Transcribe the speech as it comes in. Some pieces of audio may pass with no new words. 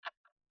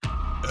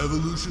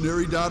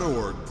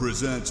Evolutionary.org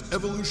presents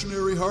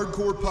Evolutionary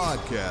Hardcore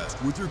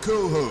Podcast with your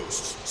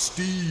co-hosts,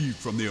 Steve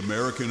from the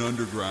American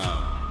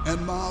Underground and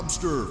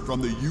Mobster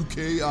from the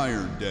UK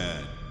Iron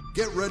Den.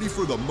 Get ready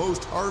for the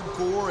most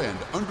hardcore and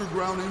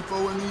underground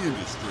info in the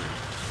industry.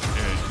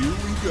 And here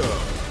we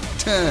go.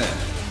 10,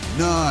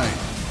 9,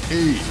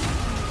 8,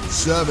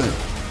 7,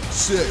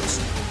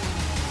 6,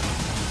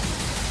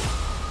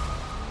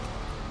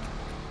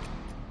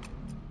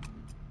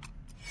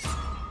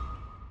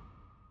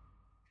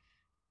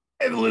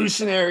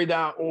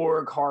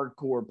 Evolutionary.org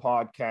hardcore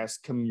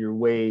podcast coming your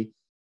way.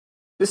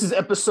 This is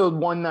episode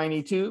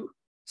 192.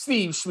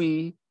 Steve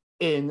Schwee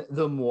in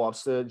the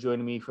Mobster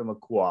joining me from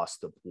across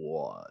the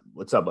pond.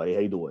 What's up, buddy? How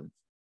you doing?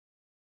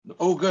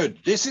 All good.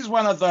 This is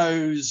one of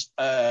those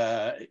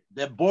the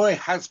boy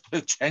has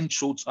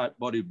potential type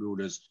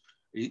bodybuilders.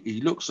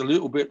 He looks a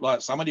little bit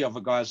like some of the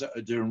other guys that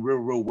are doing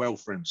real well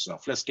for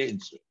himself. Let's get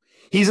into it.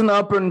 He's an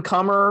up and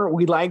comer.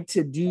 We like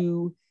to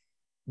do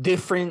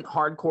different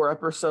hardcore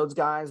episodes,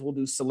 guys. We'll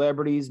do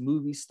celebrities,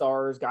 movie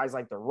stars, guys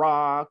like The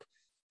Rock,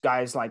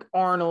 guys like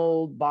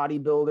Arnold,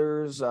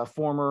 bodybuilders,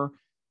 former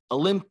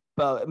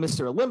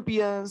Mr.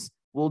 Olympias.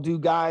 We'll do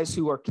guys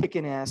who are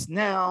kicking ass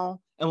now,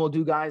 and we'll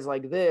do guys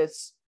like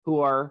this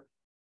who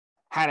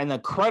had an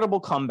incredible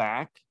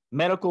comeback,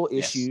 medical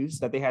issues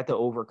that they had to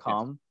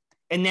overcome,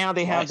 and now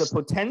they have the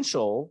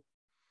potential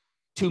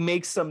to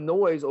make some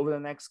noise over the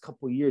next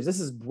couple of years.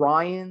 This is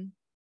Brian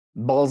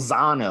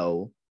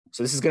Balzano.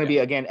 So this is going to be,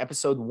 again,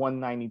 episode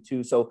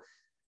 192. So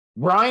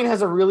Brian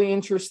has a really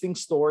interesting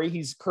story.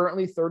 He's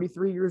currently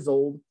 33 years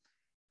old,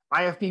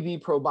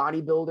 IFBB pro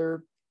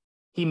bodybuilder.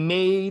 He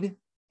made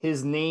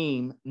his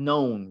name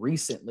known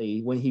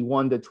recently when he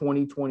won the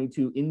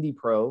 2022 Indy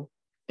Pro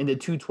in the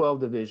 212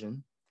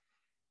 division.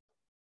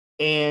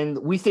 And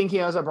we think he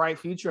has a bright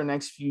future in the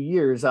next few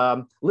years.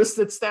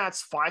 Listed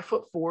stats,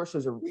 5'4", so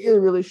he's a really,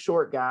 really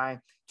short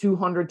guy,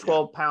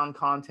 212-pound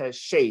contest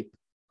shape.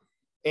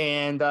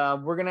 And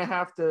we're going to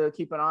have to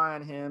keep an eye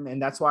on him.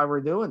 And that's why we're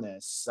doing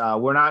this.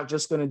 We're not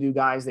just going to do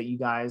guys that you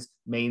guys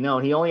may know.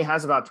 He only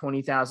has about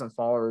 20,000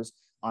 followers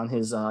on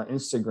his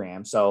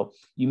Instagram. So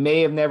you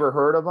may have never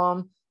heard of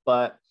him,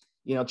 but,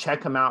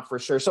 check him out for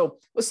sure. So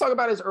let's talk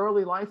about his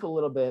early life a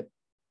little bit.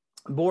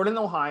 Born in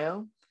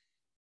Ohio,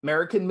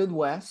 American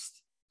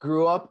Midwest,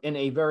 grew up in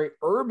a very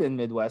urban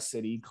Midwest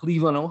city,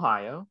 Cleveland,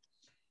 Ohio.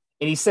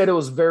 And he said it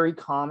was very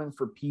common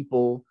for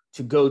people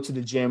to go to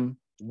the gym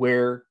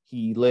where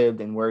he lived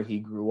and where he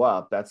grew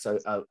up. That's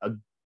a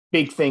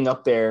big thing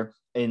up there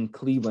in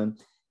Cleveland.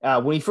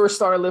 When he first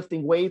started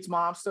lifting weights,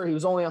 Mobster, he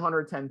was only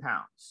 110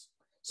 pounds.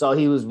 So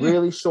he was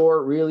really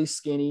short, really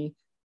skinny.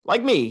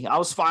 Like me, I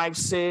was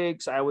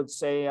 5'6". I would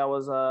say I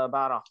was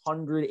about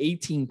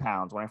 118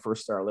 pounds when I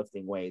first started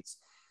lifting weights.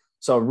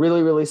 So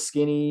really, really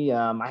skinny.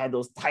 I had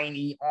those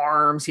tiny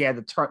arms. He had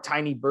the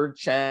tiny bird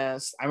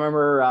chest. I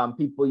remember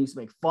people used to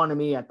make fun of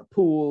me at the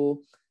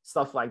pool,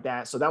 stuff like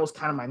that. So that was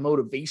kind of my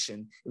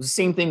motivation. It was the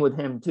same thing with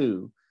him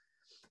too.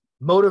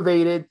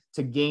 Motivated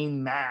to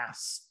gain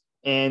mass.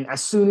 And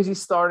as soon as he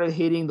started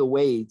hitting the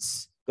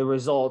weights, the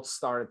results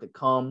started to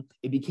come.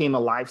 It became a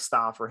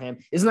lifestyle for him.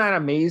 Isn't that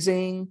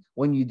amazing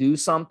when you do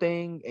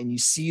something and you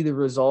see the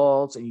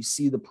results and you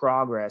see the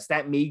progress?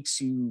 That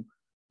makes you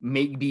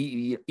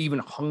be even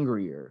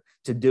hungrier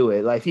to do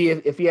it. Like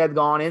if he had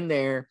gone in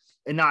there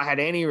and not had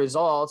any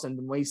results and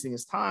been wasting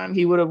his time,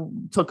 he would have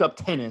took up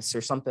tennis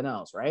or something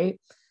else, right?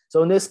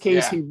 So in this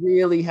case, he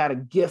really had a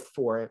gift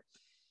for it.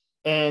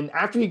 And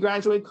after he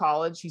graduated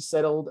college, he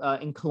settled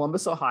in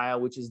Columbus, Ohio,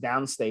 which is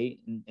downstate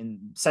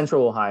in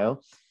central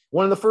Ohio.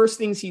 One of the first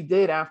things he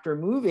did after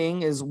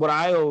moving is what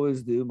I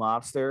always do,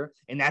 Mobster,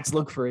 and that's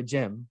look for a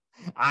gym.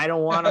 I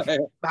don't want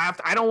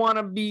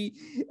to be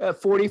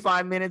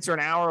 45 minutes or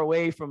an hour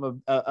away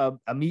from a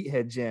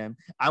meathead gym.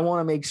 I want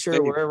to make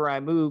sure wherever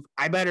I move,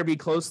 I better be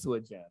close to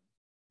a gym.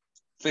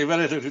 See,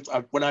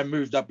 when I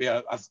moved up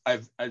here,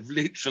 I've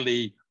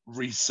literally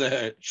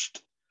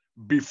researched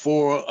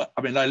before.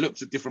 I mean, I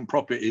looked at different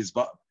properties,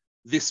 but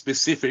this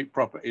specific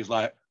property is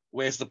like,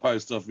 where's the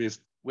post office?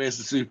 Where's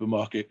the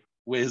supermarket?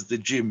 Where's the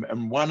gym?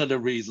 And one of the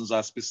reasons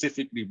I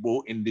specifically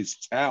bought in this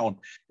town,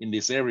 in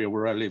this area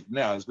where I live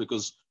now, is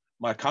because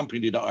my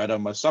company that I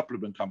had, my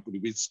supplement company,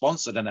 we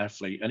sponsored an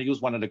athlete, and he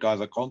was one of the guys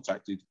I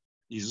contacted.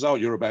 He says, "Oh,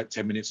 you're about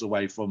 10 minutes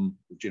away from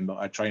the gym that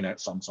I train at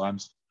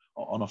sometimes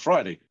on a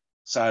Friday."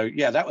 So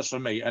yeah, that was for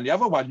me. And the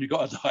other one you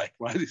got to like,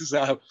 right? Is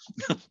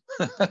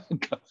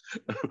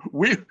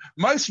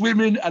most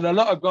women and a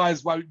lot of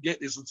guys won't get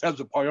this in terms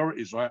of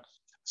priorities, right?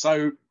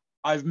 So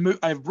I've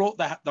brought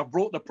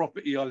the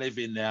property I live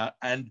in now,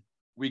 and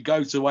we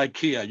go to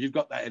IKEA. You've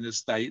got that in the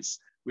States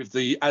with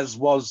as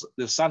was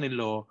the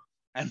son-in-law,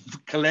 and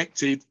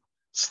collected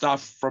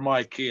stuff from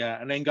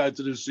IKEA, and then go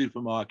to the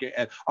supermarket.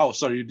 And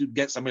you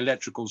get some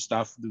electrical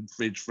stuff, the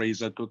fridge,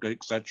 freezer, cooker,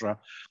 etc.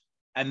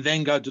 And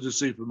then go to the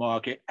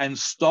supermarket and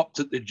stopped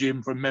at the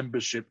gym for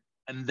membership,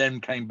 and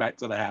then came back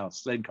to the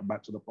house, then come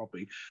back to the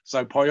property.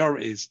 So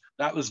priorities,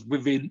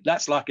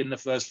 that's like in the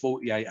first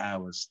 48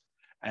 hours.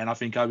 And I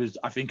think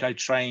I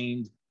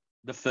trained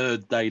the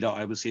third day that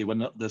I was here,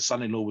 when the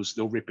son-in-law was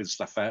still ripping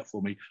stuff out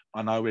for me,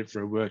 and I went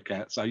for a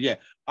workout. So yeah,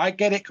 I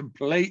get it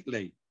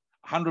completely.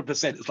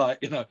 100%. It's like,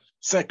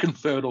 second,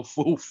 third, or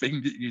fourth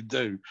thing that you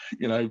do.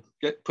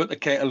 Put the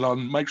kettle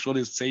on, make sure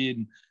there's tea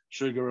and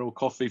sugar or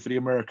coffee for the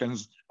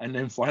Americans, and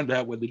then find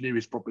out where the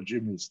nearest proper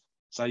gym is.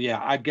 So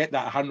yeah, I get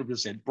that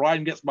 100%.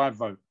 Brian gets my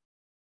vote.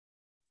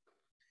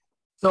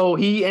 So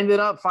he ended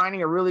up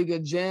finding a really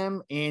good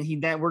gym, and he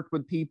networked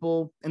with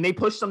people, and they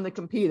pushed him to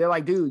compete. They're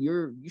like, dude,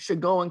 you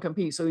should go and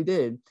compete. So he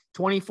did.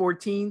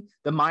 2014,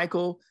 the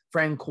Michael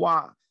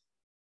Francois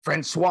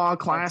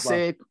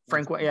Classic.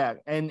 Yeah.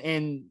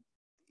 And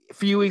a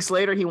few weeks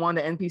later, he won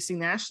the NPC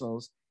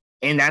Nationals,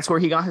 and that's where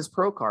he got his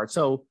pro card.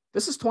 So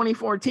this is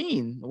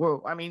 2014.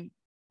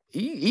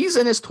 He's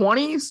in his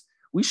 20s.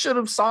 We should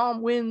have saw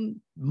him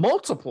win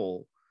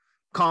multiple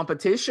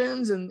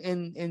competitions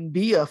and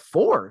be a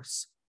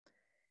force.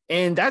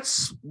 And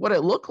that's what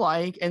it looked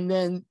like. And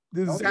then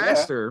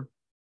disaster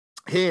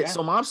hit. Yeah.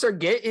 So Mobster,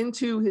 get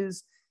into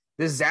his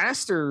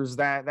disasters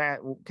that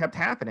kept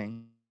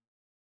happening.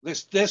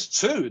 There's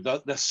two.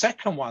 The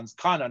second one's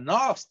kind of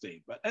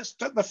nasty, but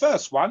the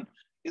first one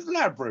is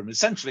labrum.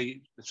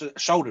 Essentially, it's a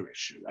shoulder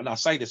issue. And I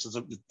say this as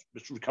a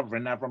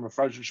recovering now from a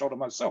frozen shoulder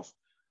myself.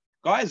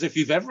 Guys, if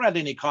you've ever had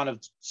any kind of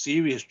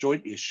serious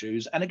joint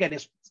issues, and again,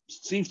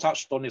 Steve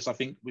touched on this, I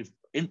think,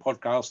 in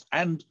podcast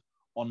and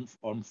on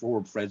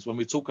forum threads, when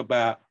we talk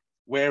about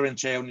wear and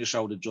tear on your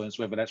shoulder joints,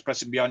 whether that's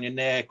pressing behind your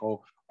neck or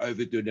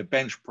overdoing the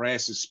bench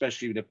press,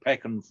 especially with the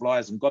pec and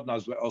flies, and God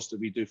knows what else do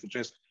we do for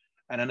chest.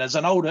 And then as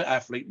an older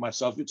athlete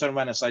myself, you turn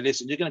around and say,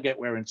 listen, you're going to get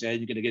wear and tear,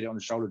 you're going to get it on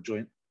the shoulder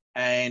joint,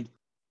 and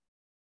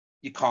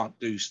you can't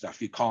do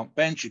stuff. You can't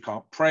bench, you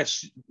can't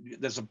press, you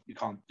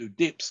can't do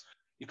dips.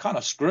 You're kind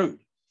of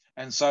screwed.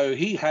 And so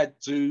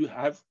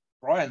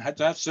Brian had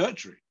to have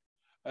surgery.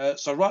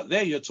 So right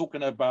there, you're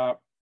talking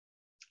about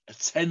a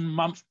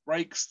 10-month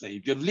break,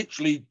 Steve. You're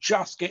literally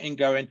just getting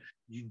going.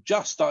 You're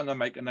just starting to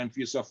make a name for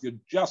yourself. You're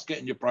just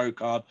getting your pro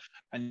card,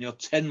 and you're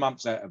 10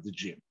 months out of the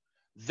gym.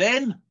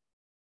 Then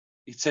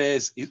he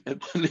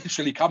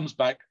literally comes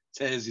back,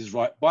 tears his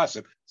right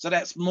bicep. So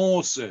that's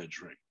more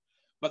surgery.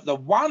 But the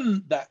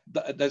one that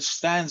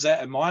stands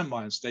out in my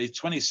mind, Steve,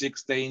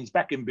 2016, he's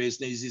back in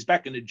business, he's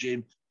back in the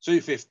gym,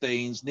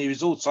 215s, near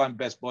his all-time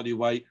best body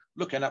weight,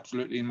 looking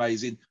absolutely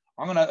amazing.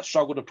 I'm going to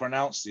struggle to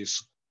pronounce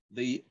this.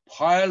 The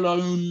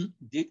pylonodial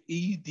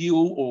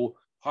or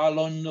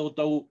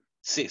pylonodal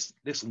cyst.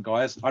 Listen,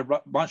 guys, I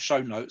write my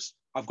show notes.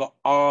 I've got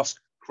arse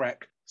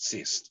crack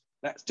cyst.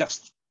 That's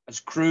just as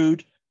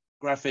crude,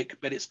 graphic,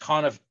 but it's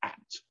kind of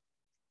apt.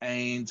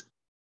 And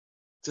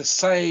to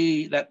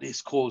say that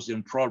this caused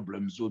him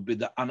problems would be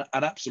an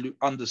absolute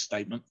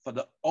understatement for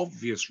the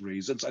obvious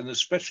reasons, and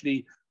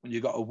especially when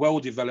you've got a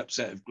well-developed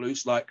set of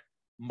glutes like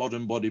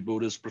modern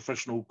bodybuilders,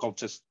 professional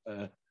contest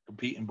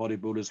competing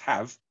bodybuilders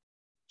have,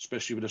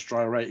 especially with the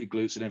striated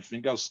glutes and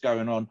everything else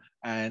going on.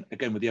 And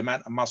again, with the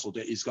amount of muscle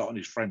that he's got on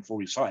his frame for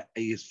his height,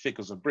 he is thick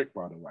as a brick,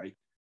 by the way.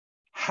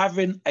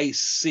 Having a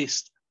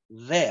cyst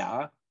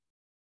there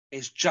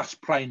is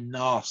just plain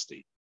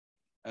nasty.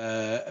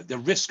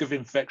 The risk of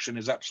infection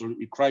is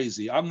absolutely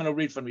crazy. I'm going to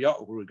read from the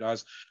article,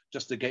 guys,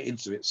 just to get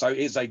into it. So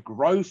it's a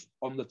growth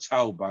on the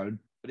tailbone,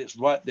 but it's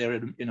right there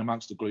in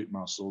amongst the glute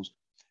muscles.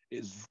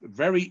 It's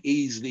very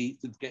easy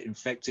to get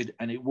infected,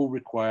 and it will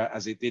require,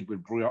 as it did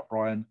with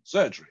Brian,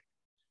 surgery.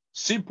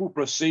 Simple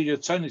procedure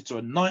turned into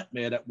a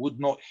nightmare that would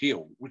not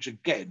heal, which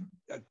again,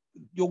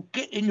 you're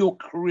getting your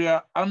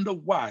career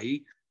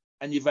underway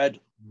and you've had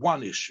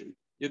one issue.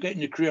 You're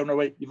getting your career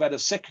underway, you've had a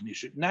second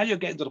issue. Now you're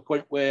getting to the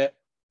point where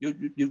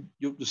the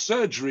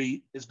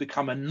surgery has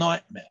become a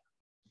nightmare.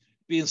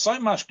 Being so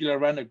muscular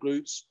around the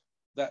glutes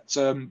that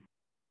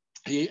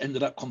he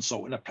ended up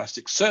consulting a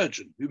plastic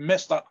surgeon who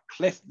messed up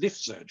cleft lift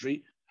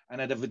surgery and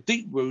had a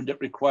deep wound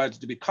that required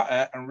to be cut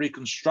out and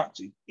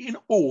reconstructed. In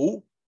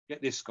all,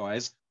 get this,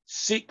 guys,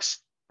 6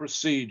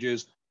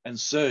 procedures and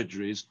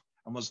surgeries,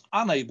 and was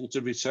unable to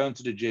return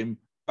to the gym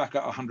back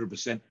at 100%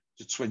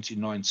 to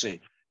 2019.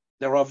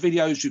 There are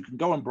videos. You can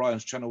go on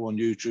Brian's channel on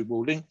YouTube.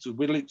 We'll link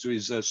to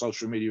his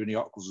social media in the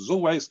articles as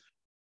always.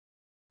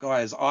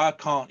 Guys, I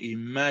can't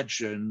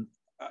imagine.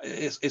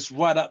 It's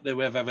right up there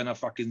with having a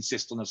fucking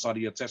cyst on the side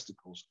of your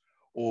testicles,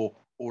 or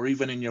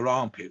even in your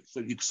armpit.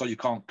 So you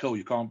can't curl,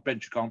 you can't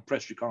bench, you can't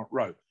press, you can't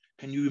row.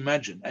 Can you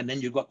imagine? And then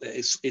you've got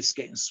it's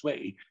getting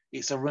sweaty.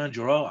 It's around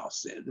your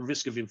ass. The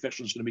risk of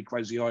infection is going to be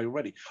crazy high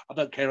already. I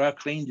don't care how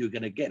clean you're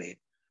going to get it.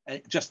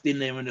 And just in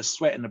there in the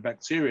sweat and the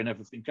bacteria and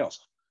everything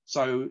else.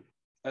 So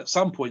at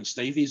some point,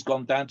 Steve, he's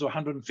gone down to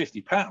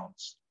 150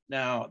 pounds.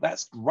 Now,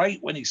 that's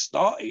great when he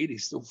started.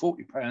 He's still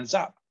 40 pounds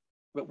up.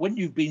 But when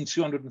you've been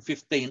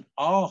 215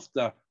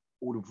 after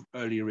all of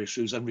earlier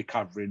issues and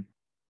recovering,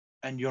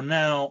 and you're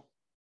now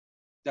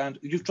down,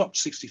 you've dropped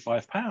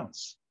 65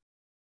 pounds.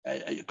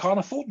 You can't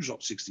afford to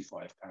drop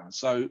 65 pounds.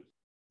 So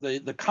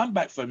the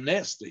comeback from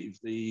there, Steve,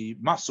 the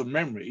muscle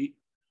memory,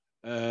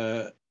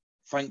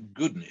 thank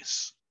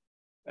goodness.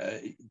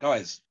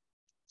 Guys,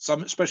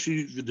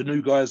 especially the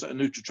new guys that are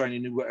new to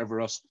training, new whatever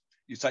else,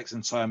 you take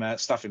some time out,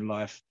 stuff in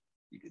life.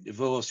 You get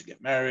divorced, you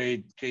get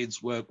married,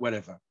 kids, work,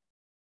 whatever.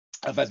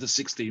 I've had the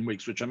 16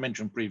 weeks, which I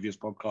mentioned previous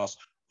podcast,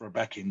 for a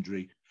back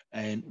injury,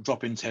 and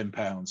dropping 10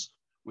 pounds,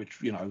 which,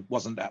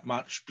 wasn't that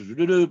much,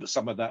 but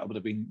some of that would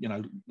have been,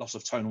 loss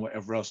of tone or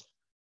whatever else.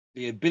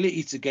 The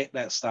ability to get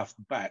that stuff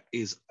back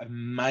is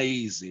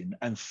amazing.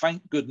 And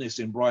thank goodness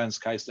in Brian's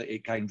case that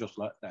it came just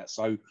like that.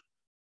 So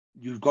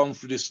you've gone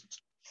through this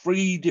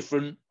 3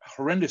 different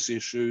horrendous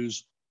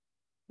issues,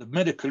 the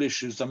medical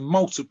issues, the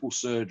multiple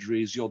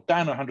surgeries, you're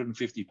down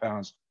 150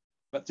 pounds,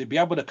 but to be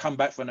able to come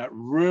back from that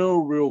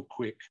real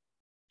quick.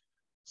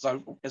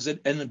 So as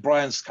in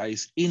Brian's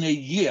case, in a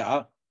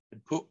year,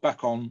 had put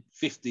back on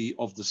 50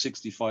 of the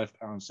 65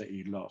 pounds that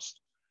he lost.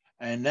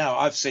 And now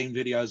I've seen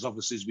videos,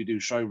 obviously, as we do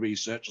show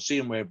research, I see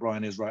him where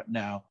Brian is right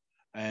now,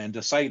 and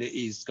to say that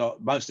he's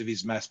got most of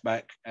his mass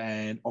back,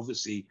 and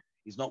obviously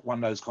he's not won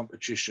those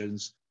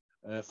competitions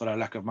for the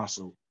lack of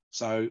muscle.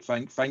 So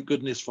thank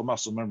goodness for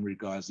muscle memory,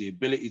 guys. The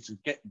ability to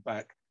get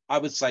back, I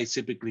would say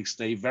typically,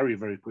 Steve, very,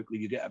 very quickly,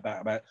 you get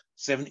about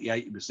 70,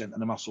 80% of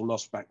the muscle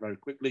loss back very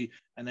quickly.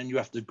 And then you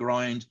have to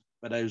grind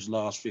for those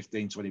last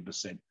 15,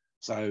 20%.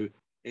 So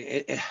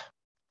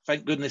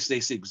thank goodness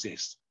this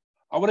exists.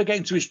 I want to get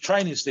into his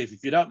training, Steve.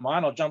 If you don't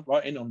mind, I'll jump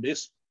right in on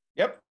this.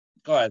 Yep.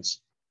 Guys,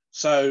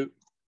 so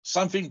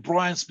something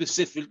Brian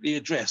specifically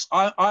addressed.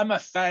 I'm a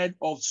fan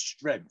of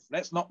strength.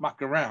 Let's not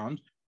muck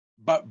around.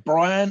 But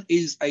Brian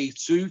is a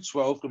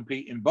 212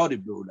 competing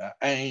bodybuilder.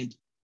 And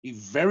he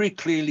very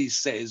clearly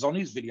says on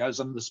his videos,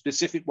 and the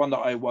specific one that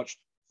I watched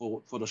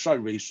for the show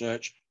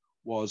research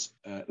was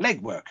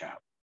leg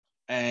workout.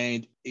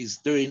 And he's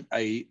doing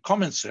a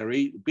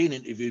commentary, being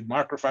interviewed,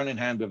 microphone in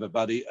hand with a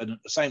buddy, and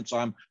at the same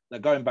time, they're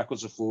going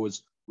backwards and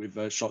forwards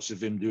with shots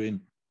of him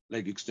doing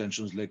leg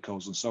extensions, leg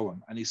curls, and so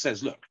on. And he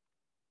says, look,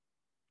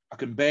 I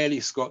can barely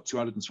squat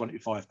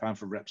 225 pounds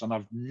for reps, and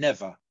I've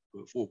never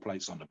put 4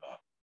 plates on the bar.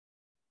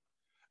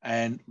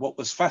 And what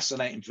was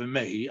fascinating for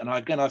me, and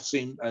again, I've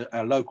seen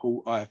a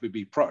local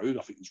IFBB pro,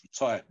 I think he's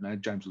retired now,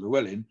 James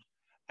Llewellyn,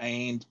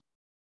 and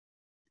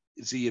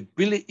it's the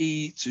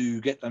ability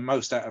to get the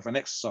most out of an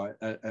exercise,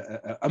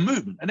 a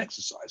movement, an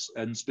exercise.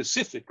 And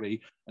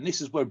specifically, and this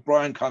is where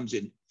Brian comes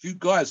in, if you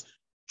guys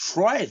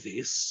try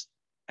this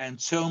and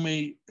tell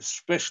me,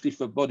 especially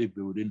for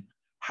bodybuilding,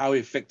 how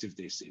effective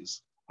this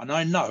is. And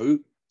I know,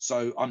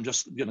 so I'm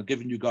just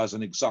giving you guys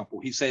an example.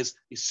 He says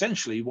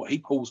essentially what he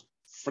calls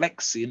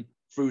flexing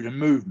through the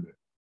movement.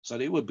 So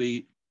it would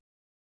be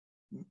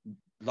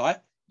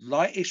lightweight,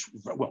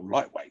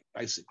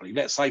 basically.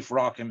 Let's say for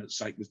argument's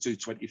sake, the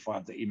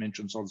 225 that he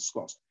mentions on the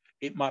squats,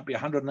 it might be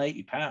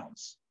 180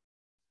 pounds,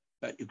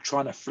 but you're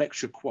trying to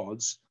flex your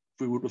quads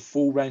through the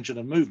full range of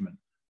the movement.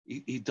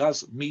 He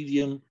does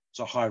medium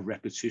to high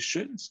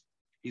repetitions.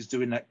 He's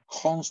doing that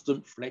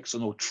constant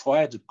flexing, or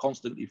try to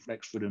constantly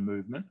flex through the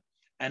movement,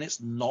 and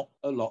it's not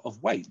a lot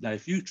of weight. Now,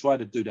 if you try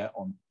to do that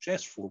on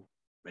chest for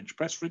bench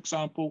press, for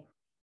example,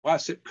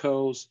 bicep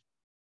curls,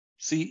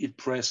 seated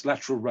press,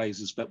 lateral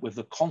raises, but with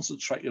the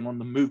concentrating on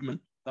the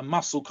movement, the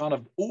muscle kind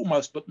of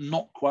almost but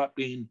not quite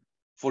being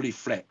fully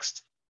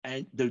flexed.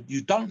 And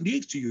you don't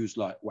need to use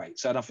light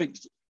weights. And I think,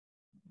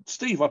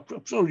 Steve, I'm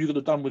sure you could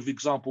have done with the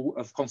example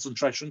of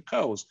concentration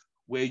curls,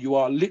 where you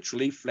are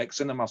literally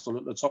flexing the muscle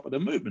at the top of the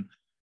movement.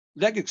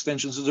 Leg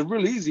extensions is a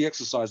really easy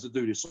exercise to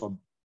do this on.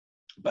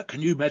 But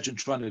can you imagine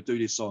trying to do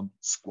this on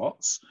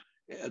squats,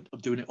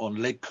 doing it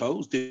on leg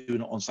curls, doing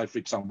it on, say, for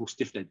example,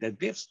 stiff leg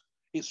deadlifts?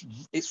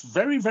 It's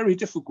very, very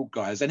difficult,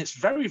 guys. And it's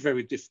very,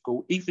 very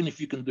difficult, even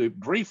if you can do it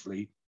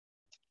briefly,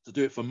 to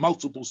do it for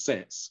multiple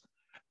sets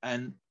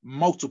and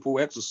multiple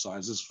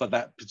exercises for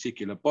that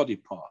particular body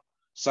part.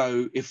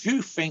 So if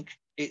you think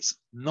it's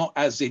not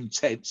as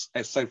intense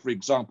as, say, for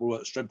example,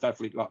 a strength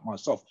athlete like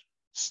myself,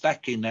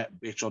 stacking that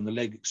bitch on the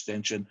leg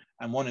extension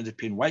and wanting to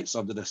pin weights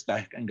under the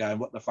stack and going,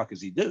 what the fuck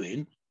is he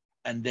doing?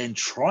 And then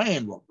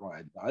trying what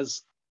Brian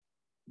does,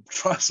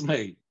 trust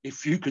me,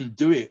 if you can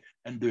do it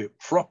and do it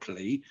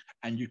properly,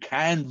 and you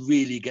can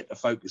really get the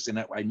focus in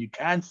that way, and you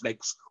can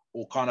flex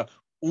or kind of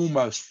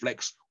almost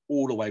flex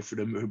all the way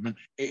through the movement,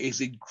 it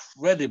is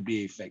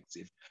incredibly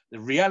effective. The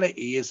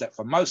reality is that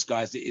for most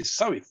guys, it is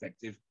so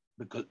effective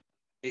because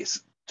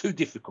it's too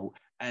difficult,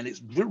 and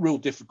it's real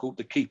difficult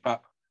to keep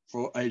up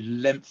for a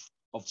length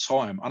of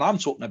time. And I'm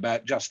talking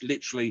about just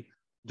literally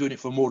doing it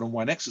for more than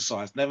one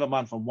exercise, never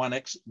mind from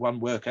one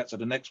workout to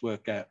the next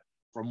workout,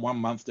 from 1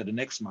 month to the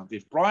next month.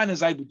 If Brian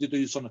is able to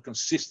do this on a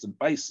consistent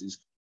basis,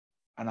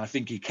 and I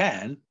think he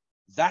can,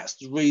 that's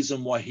the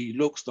reason why he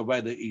looks the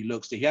way that he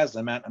looks. He has the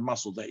amount of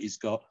muscle that he's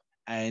got,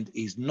 and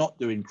he's not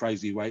doing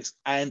crazy weights,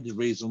 and the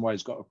reason why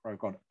he's got a pro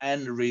card,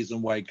 and the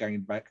reason why he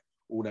gained back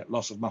all that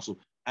loss of muscle,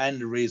 and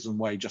the reason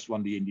why he just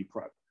won the Indy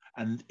Pro.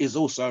 And is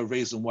also a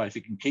reason why, if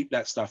he can keep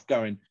that stuff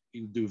going,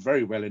 he'll do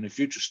very well in the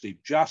future, Steve,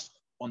 just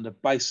on the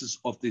basis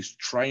of this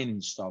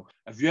training style.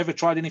 Have you ever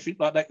tried anything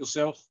like that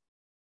yourself?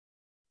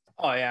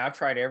 Oh yeah, I've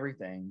tried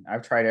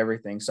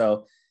everything.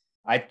 So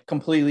I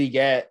completely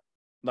get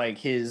like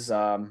his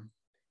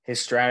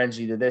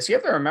strategy to this. You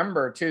have to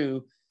remember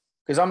too,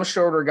 because I'm a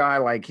shorter guy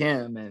like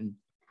him, and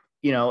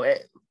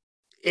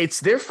it's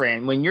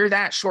different when you're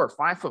that short,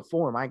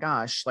 5'4", my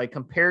gosh, like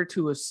compared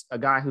to a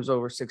guy who's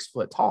over 6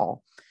 foot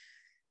tall,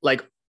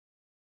 like,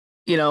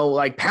 you know,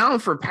 like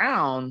pound for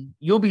pound,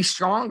 you'll be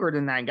stronger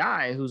than that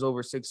guy who's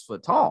over 6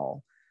 foot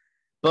tall.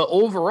 But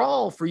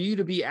overall, for you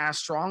to be as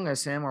strong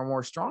as him or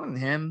more strong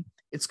than him,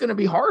 it's going to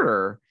be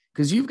harder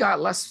because you've got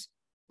less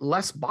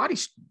body,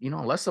 you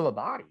know, less of a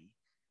body.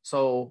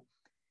 So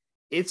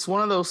it's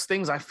one of those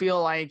things. I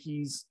feel like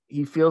he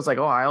feels like,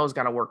 oh, I always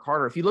got to work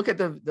harder. If you look at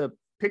the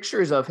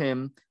pictures of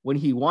him when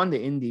he won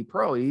the Indy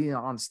Pro,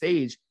 on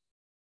stage,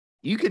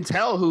 you can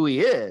tell who he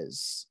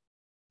is.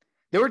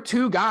 There were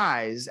two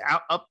guys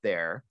up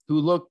there who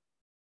looked,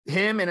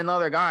 him and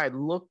another guy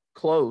looked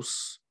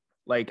close.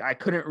 Like I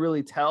couldn't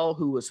really tell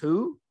who was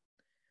who,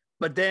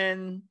 but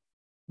then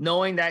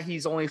knowing that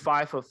he's only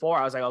 5'4",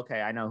 I was like,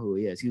 okay, I know who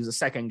he is. He was the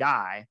second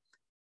guy,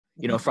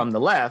 you know, from the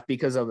left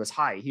because of his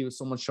height. He was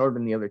so much shorter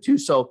than the other two.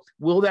 So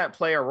will that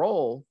play a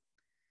role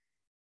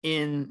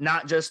in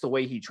not just the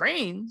way he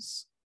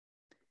trains,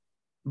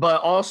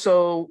 but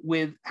also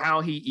with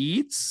how he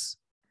eats,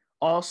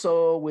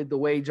 also with the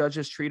way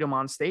judges treat him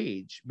on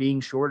stage, being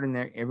shorter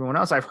than everyone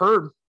else? I've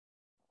heard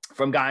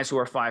from guys who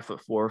are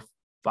 5'4",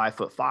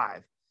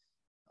 5'5",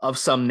 of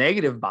some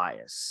negative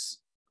bias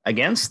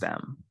against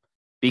them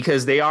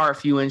because they are a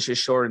few inches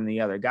shorter than the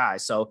other guy.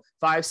 So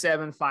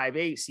 5'7",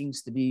 5'8"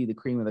 seems to be the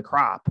cream of the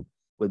crop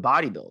with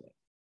bodybuilding,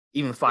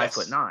 even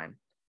 5'9".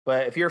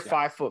 But if you're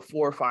 5'4",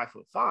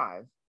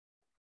 5'5",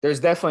 there's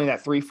definitely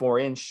that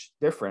 3-4 inch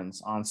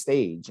difference on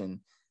stage.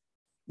 And,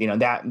 you know,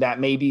 that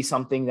may be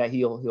something that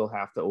he'll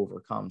have to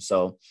overcome.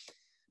 So,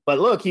 but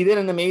look, he did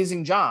an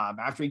amazing job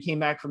after he came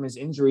back from his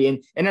injury.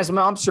 And as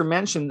Mobster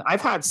mentioned,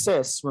 I've had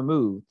cysts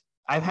removed.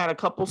 I've had a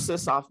couple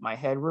cysts off my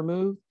head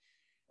removed,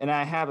 and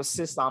I have a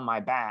cyst on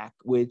my back,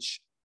 which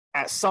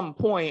at some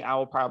point I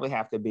will probably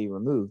have to be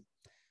removed.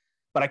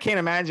 But I can't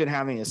imagine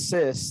having a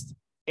cyst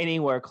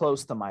anywhere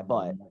close to my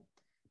butt,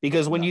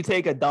 because when you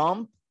take a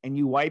dump and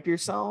you wipe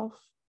yourself,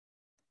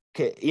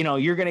 you know,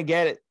 you're going to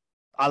get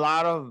a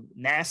lot of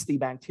nasty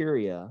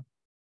bacteria.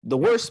 The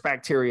worst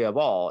bacteria of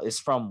all is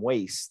from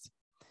waste.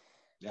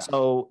 Yeah.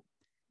 So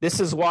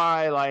this is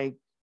why, like,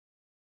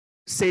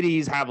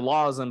 cities have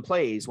laws in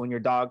place. When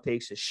your dog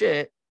takes a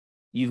shit,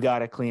 you've got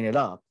to clean it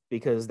up,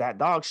 because that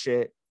dog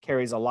shit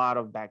carries a lot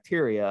of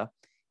bacteria.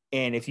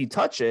 And if you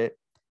touch it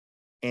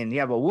and you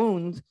have a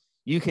wound,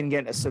 you can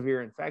get a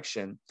severe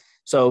infection.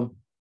 So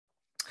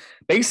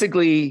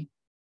basically,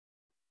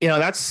 you know,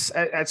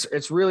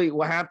 it's really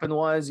what happened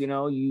was, you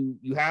know,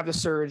 you have the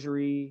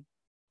surgery,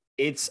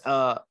 it's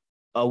a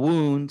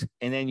wound,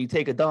 and then you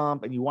take a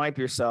dump and you wipe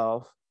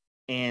yourself,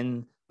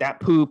 and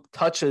that poop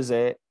touches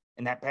it,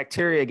 and that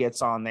bacteria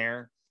gets on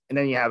there, and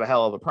then you have a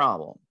hell of a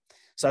problem.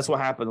 So that's what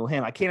happened with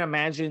him. I can't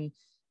imagine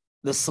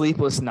the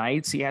sleepless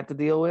nights he had to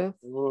deal with,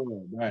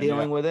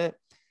 dealing with it.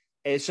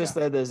 It's just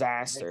a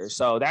disaster.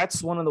 So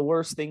that's one of the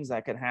worst things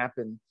that could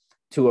happen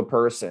to a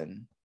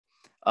person.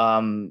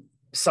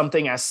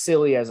 Something as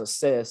silly as a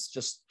cyst,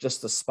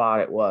 just the spot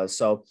it was.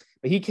 So,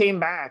 but he came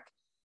back.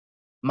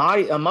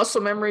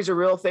 Muscle memory is a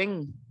real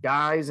thing,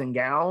 guys and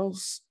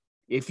gals.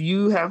 If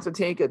you have to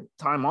take a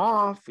time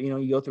off, you know,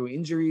 you go through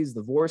injuries,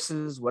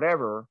 divorces,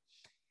 whatever,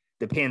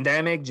 the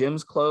pandemic,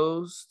 gyms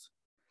closed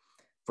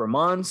for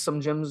months. Some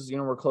gyms, you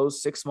know, were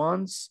closed 6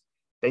 months.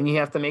 Then you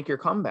have to make your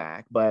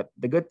comeback. But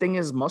the good thing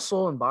is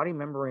muscle and body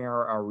memory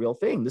are a real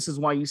thing. This is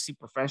why you see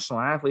professional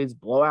athletes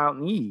blow out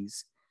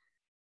knees,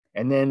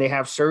 and then they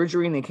have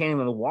surgery and they can't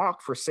even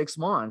walk for 6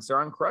 months.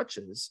 They're on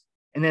crutches.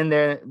 And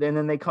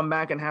then they come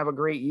back and have a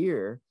great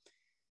year.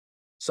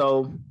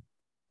 So,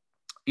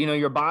 you know,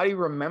 your body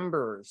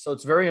remembers. So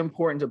it's very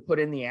important to put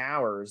in the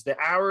hours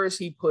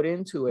he put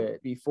into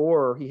it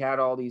before he had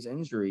all these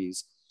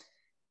injuries,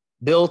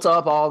 built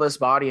up all this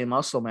body and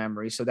muscle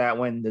memory so that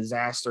when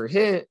disaster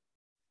hit,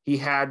 he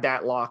had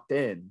that locked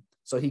in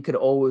so he could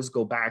always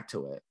go back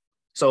to it.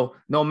 So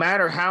no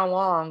matter how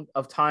long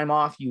of time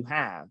off you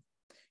have,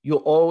 you'll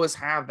always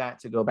have that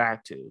to go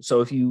back to.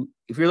 So if you're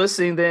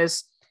listening to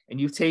this and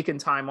you've taken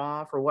time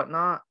off or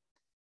whatnot,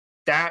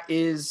 that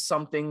is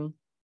something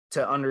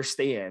to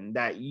understand,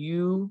 that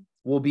you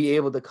will be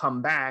able to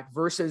come back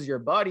versus your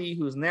buddy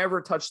who's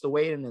never touched the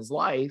weight in his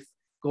life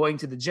going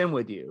to the gym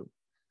with you,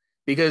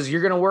 because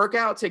you're going to work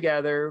out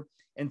together.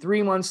 And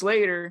 3 months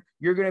later,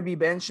 you're going to be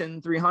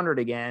benching 300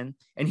 again,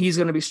 and he's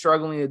going to be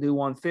struggling to do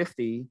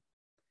 150,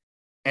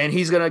 and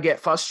he's going to get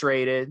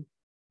frustrated.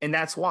 And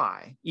that's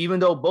why, even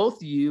though both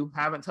of you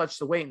haven't touched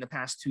the weight in the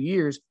past 2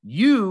 years,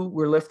 you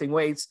were lifting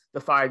weights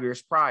the 5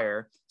 years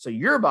prior. So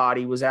your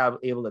body was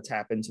able to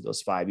tap into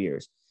those 5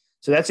 years.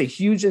 So that's a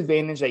huge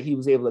advantage that he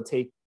was able to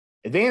take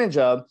advantage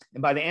of.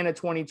 And by the end of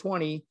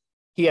 2020,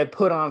 he had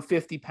put on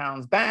 50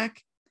 pounds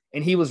back,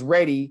 and he was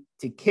ready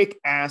to kick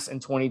ass in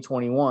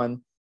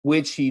 2021,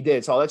 which he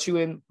did. So I'll let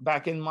you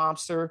back in,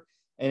 Mobster.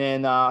 And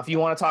then if you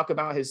want to talk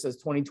about his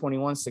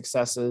 2021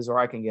 successes, or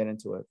I can get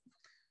into it.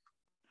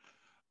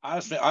 I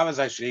was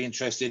actually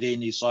interested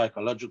in his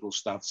psychological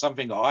stuff,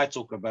 something that I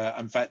talk about.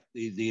 In fact,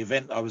 the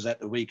event I was at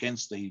the weekend,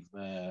 Steve,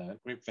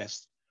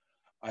 Gripfest,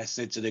 I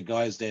said to the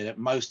guys there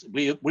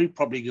that we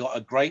probably got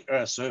a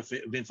greater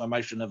surfeit of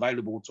information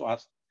available to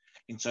us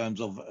in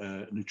terms of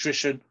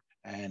nutrition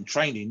and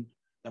training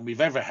than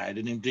we've ever had.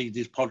 And indeed,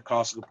 these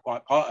podcasts are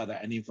quite part of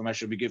that, and the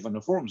information we give on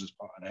the forums is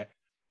part of that.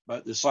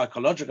 But the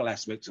psychological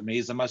aspect to me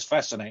is the most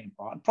fascinating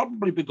part, and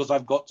probably because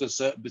I've got to a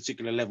certain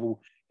particular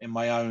level in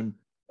my own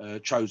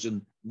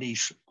chosen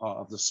niche part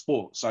of the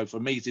sport. So for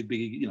me to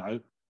be,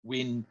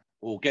 win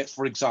or get,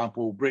 for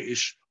example,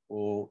 British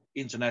or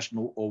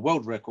international or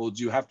world records,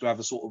 you have to have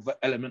a sort of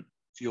element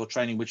to your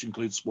training, which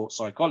includes sports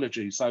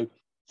psychology. So,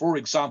 for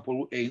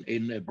example,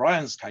 in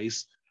Brian's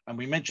case, and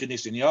we mentioned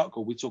this in the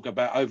article, we talk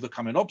about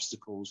overcoming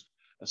obstacles.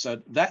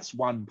 So that's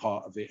one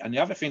part of it. And the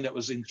other thing that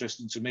was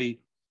interesting to me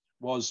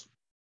was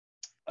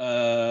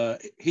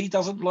he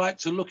doesn't like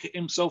to look at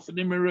himself in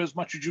the mirror as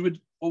much as you would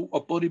a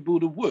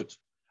bodybuilder would.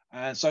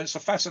 And so it's a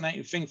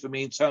fascinating thing for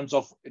me in terms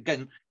of,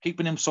 again,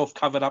 keeping himself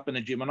covered up in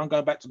the gym. And I'm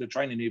going back to the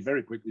training here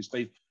very quickly,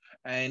 Steve,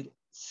 and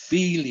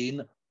feeling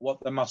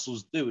what the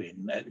muscle's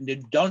doing. And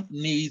you don't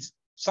need,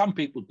 some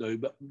people do,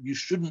 but you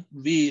shouldn't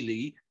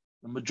really,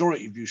 the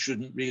majority of you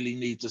shouldn't really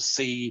need to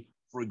see,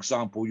 for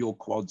example, your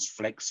quads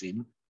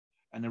flexing.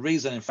 And the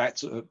reason, in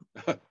fact,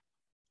 because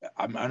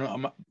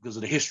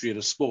of the history of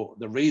the sport,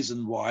 the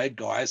reason why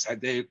guys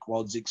had their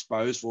quads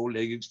exposed for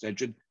leg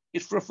extension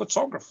is for a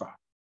photographer.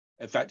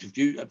 In fact, if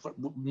you,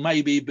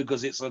 maybe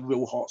because it's a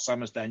real hot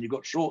summer's day and you've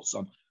got shorts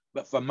on,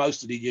 but for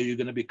most of the year, you're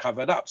going to be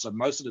covered up. So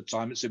most of the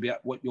time, it's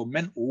about what your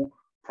mental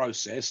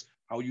process,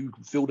 how you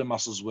can feel the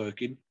muscles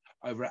working,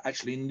 over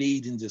actually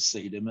needing to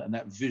see them and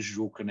that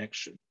visual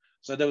connection.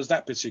 So there was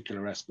that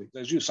particular aspect.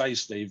 As you say,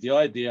 Steve, the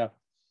idea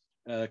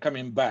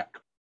coming back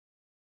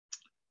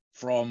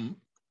from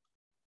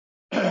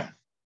the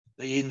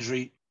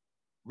injury,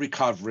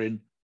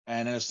 recovering,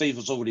 and as Steve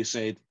has already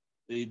said,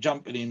 the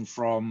jumping in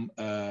from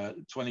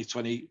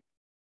 2020,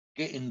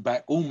 getting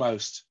back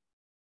almost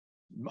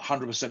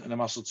 100% of the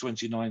muscle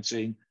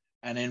 2019,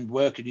 and then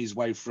working his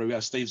way through,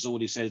 as Steve's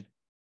already said,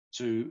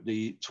 to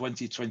the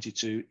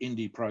 2022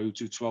 Indy Pro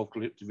 212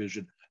 clip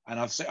division. And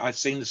I've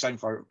seen the same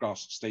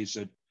photographs Steve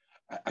said.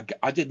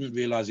 I didn't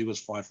realize he was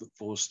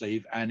 5'4",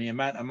 Steve, and the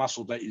amount of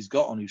muscle that he's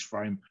got on his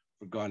frame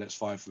for a guy that's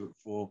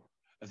 5'4".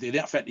 In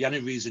fact, the only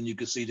reason you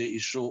can see that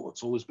he's short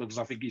at all is because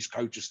I think his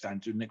coach is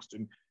standing next to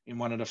him in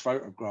one of the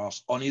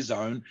photographs on his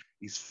own.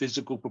 His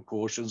physical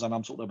proportions, and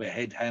I'm talking about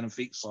head, hand, and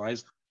feet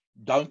size,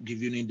 don't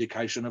give you an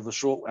indication of a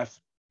short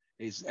athlete.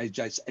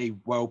 It's a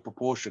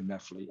well-proportioned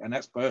athlete, and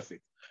that's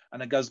perfect.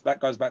 And it goes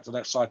back to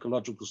that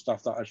psychological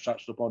stuff that I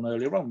touched upon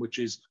earlier on, which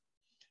is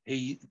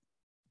he,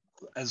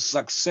 as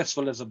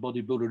successful as a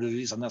bodybuilder that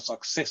is, and the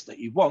success that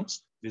he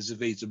wants,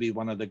 vis-a-vis to be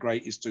one of the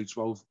greatest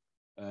 212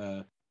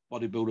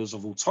 bodybuilders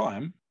of all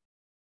time,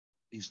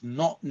 he's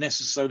not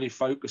necessarily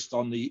focused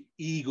on the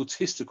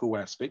egotistical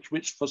aspect,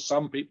 which for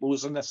some people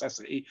is a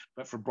necessity,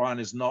 but for Brian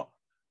is not,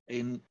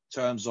 in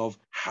terms of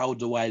how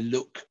do I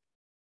look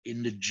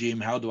in the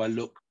gym? How do I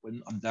look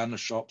when I'm down the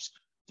shops?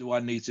 Do I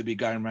need to be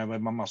going around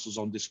with my muscles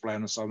on display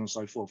and so on and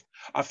so forth?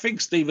 I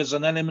think, Steve, is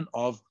an element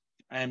of,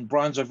 and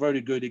Brian's a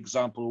very good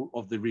example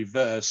of the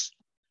reverse.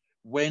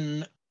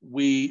 When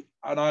we,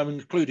 and I'm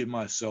including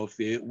myself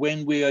here,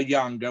 when we are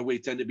younger, we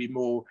tend to be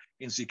more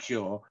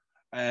insecure.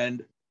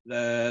 And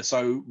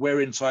so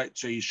wearing tight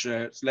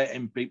T-shirts,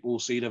 letting people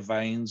see the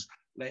veins,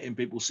 letting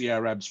people see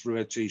our abs through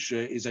a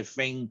T-shirt is a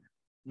thing,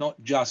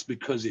 not just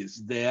because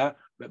it's there,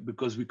 but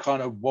because we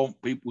kind of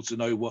want people to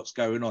know what's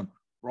going on.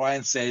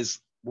 Brian says,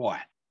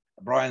 why?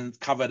 Brian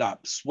covered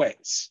up,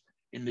 sweats.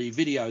 In the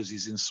videos,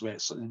 he's in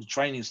sweats. In the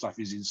training stuff,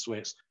 he's in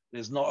sweats.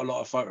 There's not a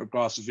lot of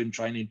photographs of him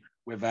training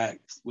with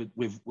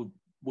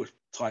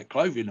tight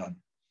clothing on.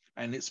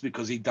 And it's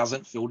because he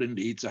doesn't feel the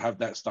need to have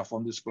that stuff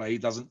on display. He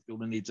doesn't feel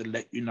the need to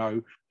let you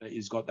know that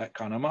he's got that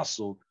kind of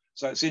muscle.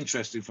 So it's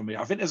interesting for me.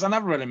 I think there's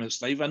another element,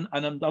 Steve, and I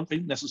don't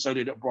think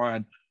necessarily that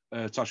Brian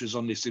touches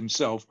on this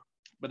himself,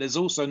 but there's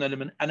also an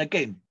element, and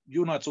again,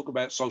 you and I talk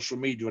about social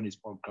media on this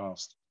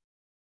podcast.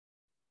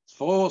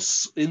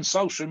 In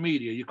social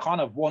media, you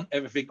kind of want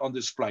everything on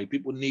display.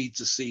 People need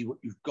to see what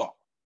you've got.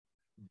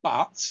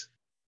 But,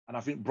 and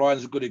I think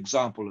Brian's a good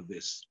example of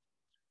this,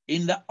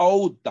 in the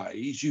old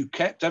days, you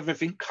kept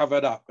everything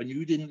covered up and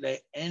you didn't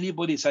let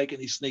anybody take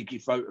any sneaky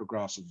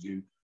photographs of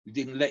you. You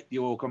didn't let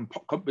your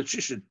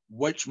competition,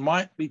 which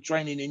might be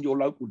training in your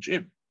local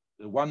gym,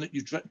 the one that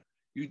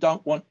you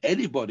don't want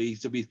anybody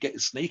to be getting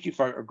sneaky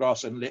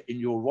photographs and letting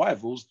your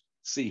rivals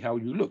see how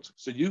you looked.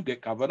 So you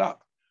get covered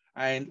up.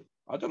 And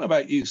I don't know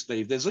about you,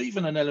 Steve, there's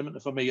even an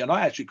element for me, and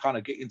I actually kind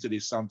of get into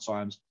this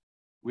sometimes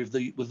with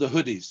the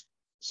hoodies.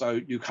 So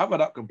you covered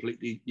up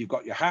completely, you've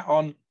got your hat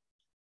on,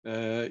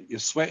 you're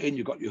sweating,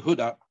 you've got your hood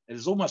up.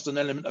 There's almost an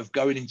element of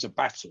going into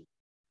battle.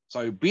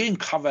 So being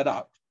covered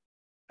up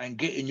and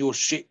getting your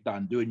shit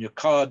done, doing your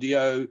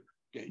cardio,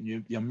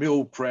 getting your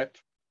meal prep,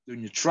 doing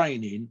your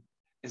training,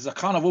 is a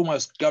kind of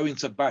almost going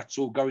to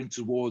battle, going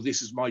to war.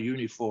 This is my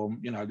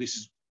uniform. This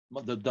is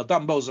the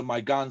dumbbells are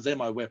my guns. They're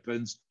my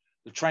weapons.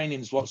 The training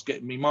is what's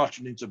getting me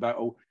marching into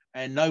battle.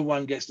 And no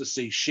one gets to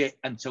see shit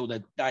until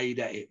the day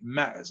that it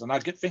matters. And I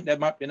think there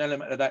might be an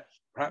element of that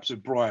perhaps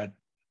with Brian.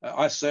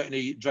 I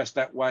certainly dressed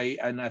that way,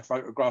 and had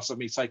photographs of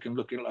me taken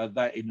looking like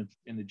that in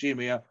the gym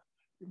here,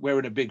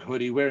 wearing a big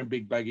hoodie, wearing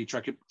big baggy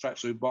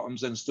tracksuit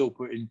bottoms, and still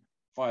putting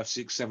 500,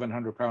 600,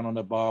 700 pounds on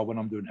the bar when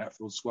I'm doing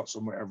Hatfield squats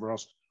and whatever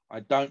else. I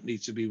don't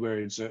need to be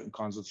wearing certain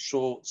kinds of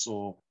shorts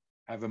or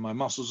having my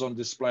muscles on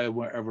display or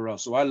whatever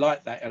else. So I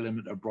like that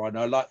element of Brian.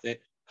 I like that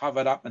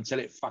covered up until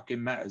it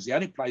fucking matters. The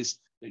only place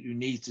that you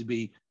need to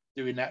be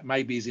doing that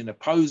maybe is in a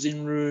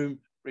posing room,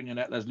 bringing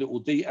out those little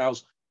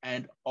details,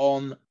 and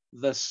on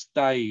the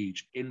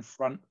stage in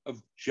front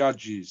of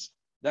judges.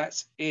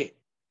 That's it.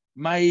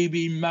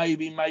 Maybe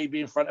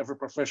in front of a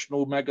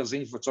professional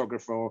magazine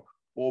photographer,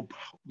 or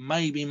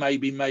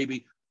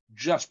maybe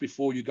just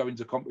before you go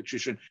into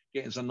competition,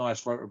 getting some nice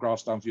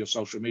photographs done for your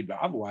social media.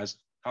 But otherwise,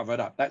 covered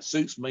up. That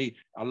suits me.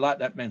 I like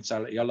that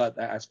mentality. I like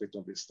that aspect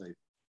of it, Steve.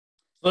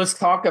 Let's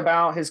talk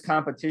about his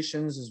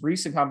competitions, his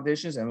recent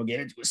competitions, and we'll get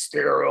into his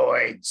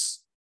steroids.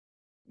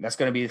 That's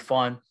going to be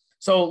fun.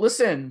 So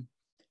listen,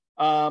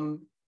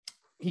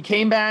 he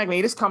came back,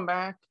 made his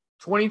comeback,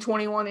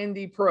 2021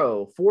 Indy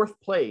Pro, 4th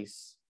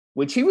place,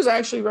 which he was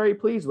actually very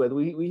pleased with.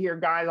 We hear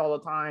guys all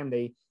the time,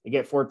 they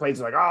get 4th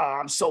place, like, oh,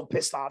 I'm so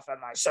pissed off at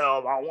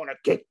myself. I want to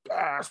kick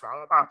ass. Blah,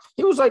 blah, blah.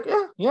 He was like,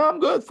 yeah, I'm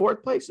good.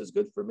 4th place is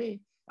good for me.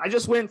 I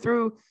just went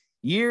through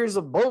years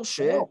of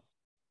bullshit.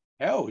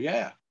 Hell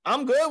yeah.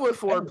 I'm good with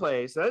 4th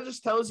place. That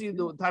just tells you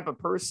the type of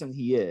person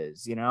he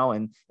is,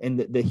 and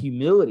the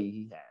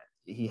humility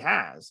he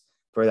has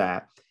for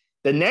that.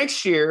 The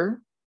next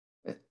year,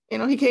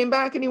 he came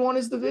back and he won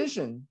his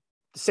division.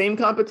 The same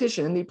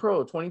competition, Indy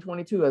Pro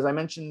 2022, as I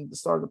mentioned at the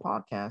start of the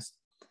podcast.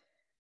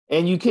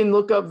 And you can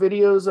look up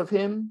videos of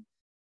him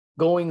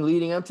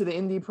leading up to the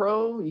Indy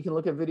Pro. You can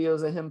look at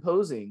videos of him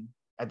posing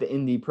at the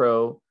Indy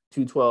Pro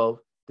 212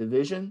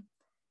 division.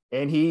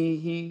 And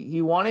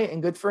he won it,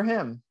 and good for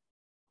him.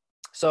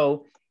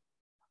 So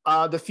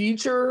the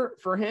future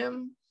for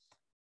him,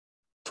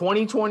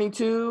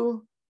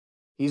 2022,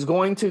 he's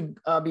going to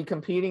be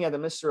competing at the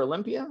Mr.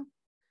 Olympia.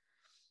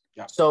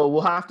 Yeah. So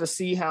we'll have to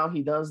see how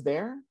he does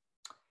there.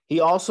 He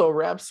also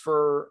reps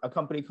for a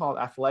company called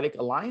Athletic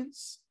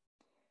Alliance,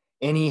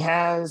 and he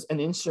has an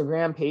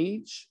Instagram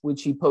page,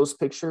 which he posts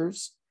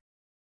pictures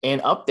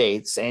and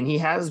updates, and he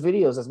has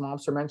videos, as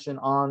Mobster mentioned,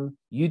 on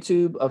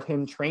YouTube of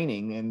him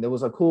training. And there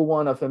was a cool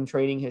one of him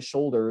training his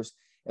shoulders.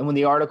 And when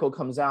the article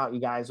comes out, you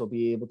guys will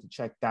be able to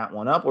check that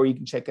one up, or you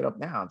can check it up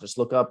now. Just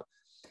look up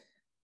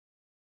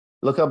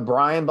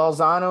Brian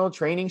Balzano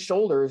training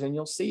shoulders, and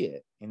you'll see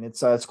it. And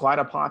it's quite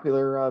a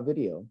popular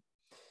video.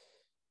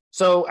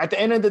 So at the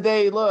end of the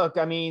day, look,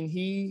 I mean,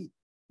 he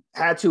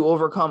had to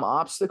overcome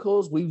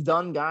obstacles. We've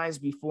done guys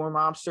before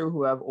Mobster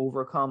who have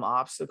overcome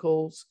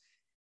obstacles.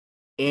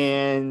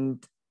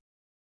 And,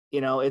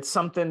 it's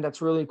something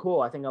that's really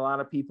cool. I think a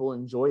lot of people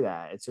enjoy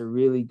that. It's a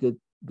really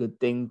good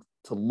thing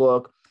to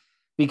look,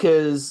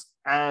 because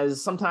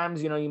as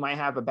sometimes, you might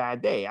have a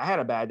bad day. I had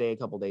a bad day a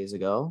couple days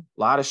ago.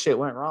 A lot of shit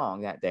went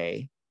wrong that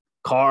day.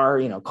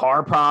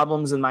 Car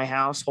problems in my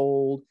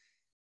household,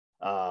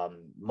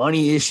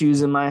 money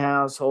issues in my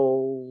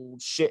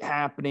household, shit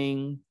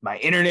happening. My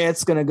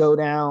internet's going to go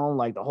down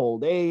like the whole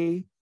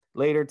day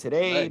later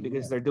today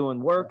because they're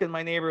doing work in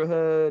my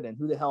neighborhood. And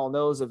who the hell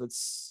knows if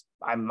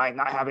I might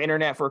not have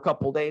internet for a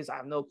couple of days. I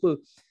have no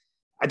clue.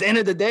 At the end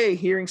of the day,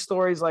 hearing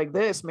stories like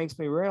this makes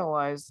me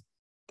realize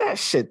that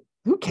shit,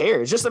 who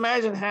cares? Just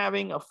imagine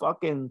having a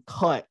fucking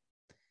cut.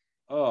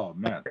 Oh,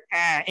 man.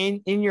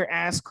 In your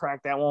ass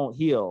crack that won't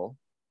heal.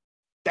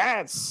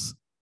 That's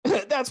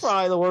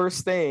probably the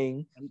worst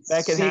thing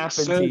that can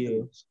happen to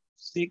you.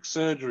 6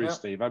 surgeries,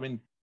 Steve. I mean,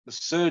 the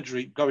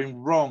surgery going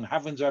wrong,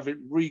 having to have it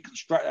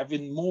reconstructed,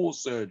 having more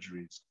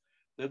surgeries,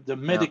 the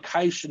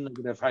medication that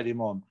would have had him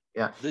on.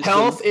 Yeah.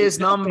 Health is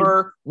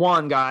number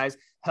one, guys.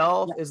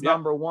 Health is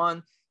number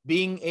one.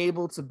 Being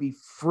able to be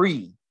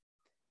free,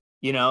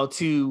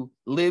 to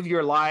live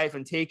your life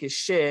and take a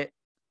shit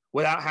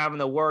without having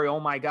to worry, oh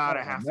my God,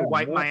 I have to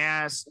wipe my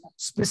ass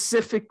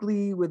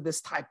specifically with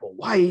this type of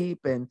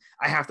wipe, and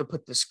I have to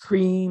put this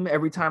cream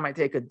every time I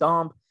take a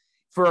dump.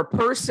 For a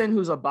person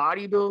who's a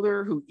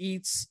bodybuilder who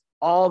eats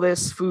all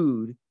this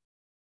food,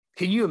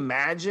 can you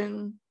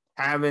imagine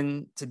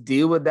having to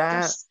deal with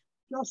that?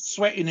 Just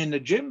sweating in the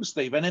gym,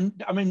 Steve. And then,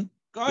 I mean,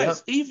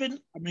 guys, we're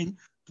going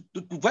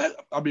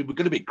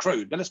to be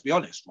crude, but let's be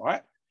honest,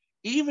 right?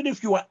 Even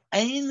if you are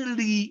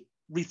anally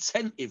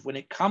retentive when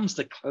it comes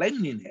to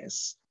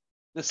cleanliness,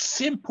 the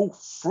simple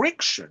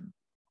friction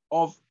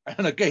of,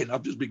 and again,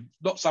 I've just been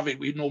not something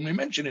we normally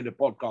mention in the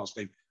podcast,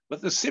 Steve,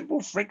 but the simple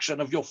friction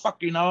of your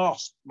fucking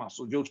ass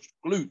muscles, your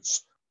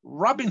glutes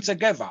rubbing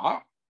together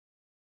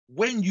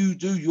when you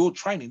do your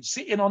training,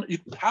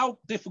 how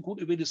difficult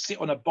it would be to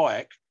sit on a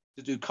bike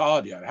to do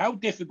cardio? How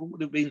difficult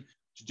would it have been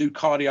to do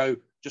cardio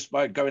just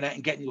by going out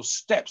and getting your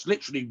steps,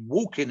 literally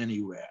walking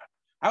anywhere?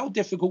 How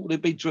difficult would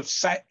it be to have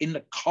sat in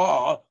the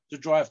car to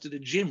drive to the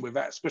gym with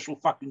that special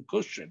fucking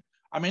cushion?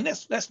 I mean,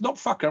 let's not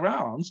fuck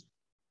around.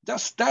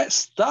 Just that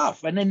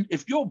stuff. And then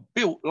if you're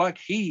built like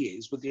he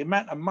is, with the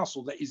amount of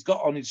muscle that he's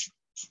got on his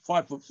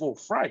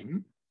 5'4"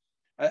 frame,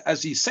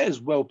 as he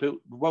says,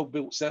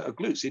 well-built set of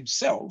glutes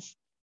himself,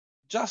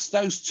 just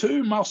those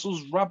two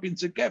muscles rubbing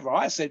together.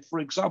 I said, for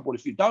example,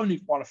 if you don't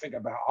even want to think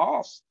about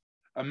arse,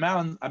 a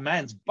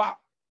man's butt,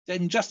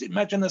 then just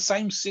imagine the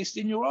same cyst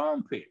in your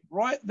armpit,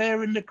 right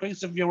there in the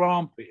crease of your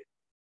armpit.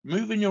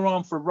 Moving your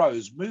arm for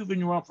rows, moving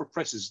your arm for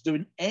presses,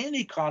 doing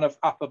any kind of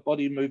upper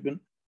body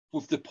movement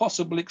with the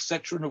possible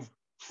exception of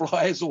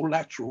flies or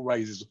lateral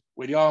raises,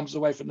 where the arm's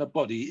away from the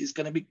body, is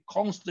going to be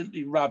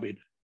constantly rubbing,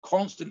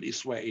 constantly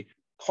sweaty,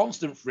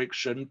 constant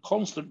friction,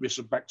 constant risk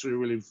of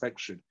bacterial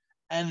infection,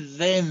 and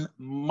then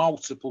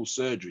multiple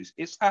surgeries.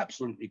 It's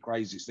absolutely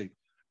crazy, Steve.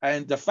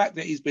 And the fact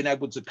that he's been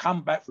able to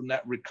come back from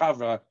that,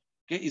 recover,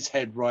 get his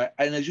head right,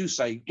 and as you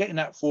say, getting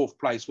that fourth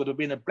place would have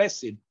been a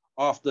blessing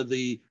after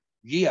the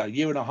year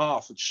and a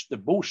half, the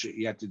bullshit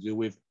he had to deal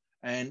with.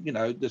 And, you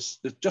know,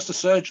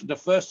 the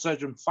first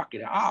surgeon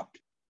fucking it up.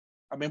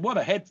 I mean,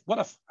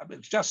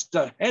 just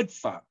the head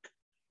fuck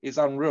is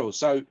unreal.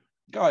 So,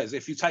 guys,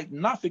 if you take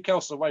nothing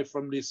else away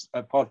from this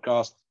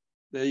podcast,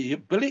 the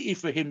ability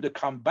for him to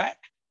come back,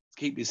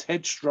 keep his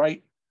head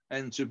straight,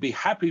 and to be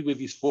happy with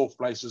his fourth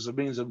place as a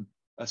means of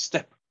a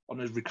step on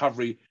his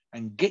recovery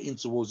and getting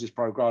towards his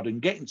pro card and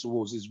getting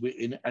towards his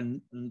win.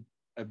 And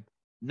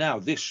now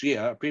this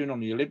year, appearing on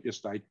the Olympia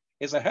stage,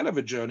 is a hell of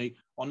a journey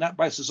on that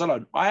basis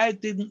alone. I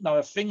didn't know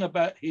a thing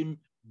about him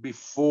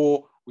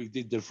before we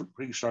did the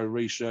pre-show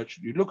research.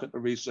 You look at the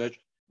research,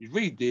 you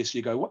read this,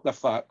 you go, what the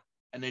fuck?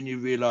 And then you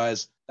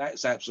realize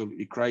that's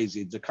absolutely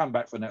crazy. To come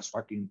back from that's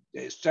fucking,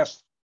 it's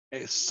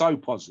so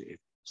positive.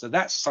 So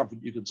that's something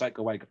you can take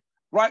away.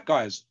 Right,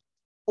 guys,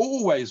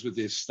 always with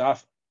this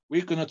stuff,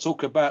 we're going to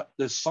talk about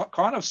the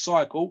kind of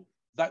cycle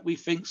that we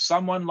think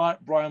someone like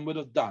Brian would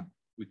have done.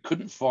 We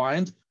couldn't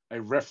find a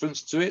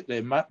reference to it.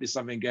 There might be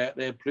something out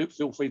there.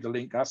 Feel free to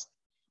link us.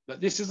 But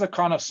this is the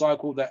kind of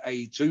cycle that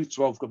a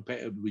 212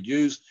 competitor would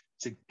use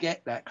to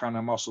get that kind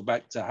of muscle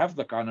back, to have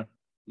the kind of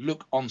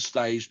look on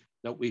stage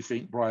that we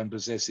think Brian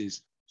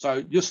possesses.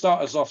 So you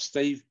start us off,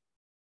 Steve,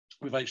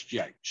 with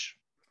HGH.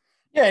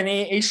 Yeah, and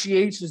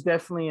HGH is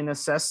definitely a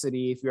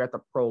necessity if you're at the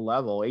pro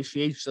level.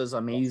 HGH does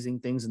amazing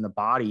things in the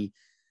body.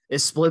 It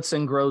splits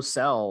and grows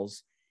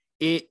cells.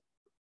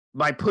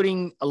 By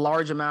putting a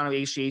large amount of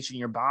HGH in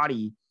your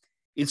body,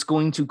 it's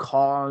going to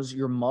cause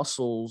your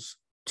muscles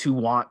to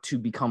want to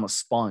become a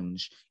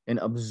sponge and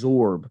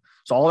absorb.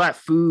 So all that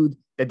food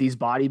that these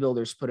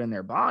bodybuilders put in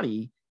their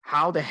body,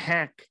 how the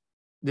heck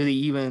do they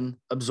even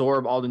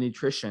absorb all the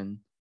nutrition,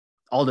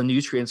 all the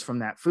nutrients from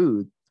that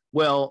food?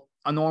 Well,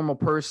 a normal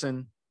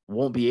person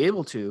won't be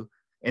able to.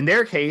 In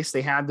their case,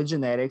 they have the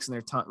genetics and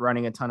they're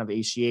running a ton of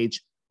HGH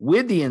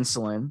with the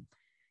insulin,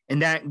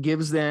 and that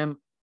gives them,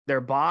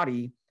 their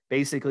body,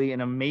 basically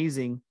an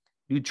amazing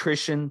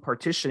nutrition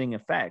partitioning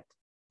effect.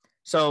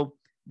 So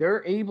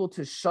they're able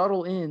to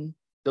shuttle in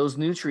those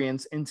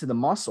nutrients into the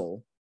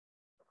muscle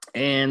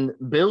and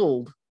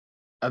build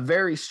a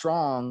very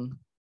strong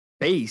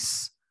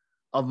base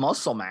of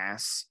muscle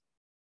mass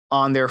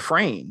on their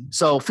frame.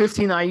 So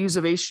 15 IUs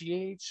of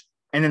HGH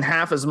and then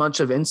half as much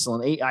of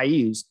insulin, 8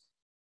 IUs.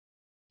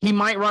 He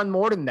might run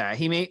more than that.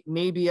 He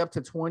may be up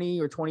to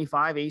 20 or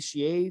 25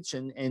 HGH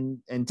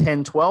and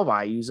 10, 12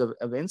 IUs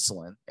of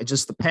insulin. It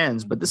just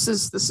depends. But this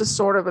is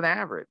sort of an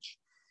average.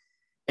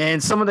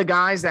 And some of the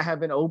guys that have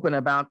been open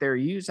about their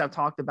use have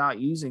talked about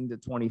using the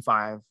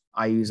 25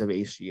 IUs of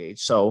HGH.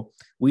 So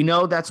we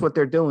know that's what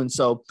they're doing.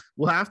 So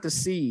we'll have to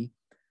see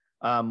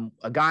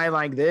a guy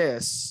like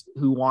this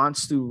who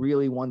wants to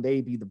really one day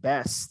be the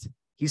best.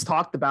 He's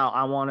talked about,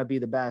 I want to be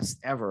the best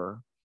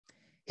ever.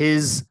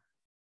 His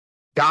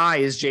guy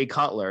is Jay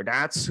Cutler.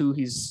 That's who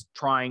he's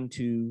trying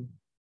to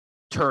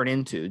turn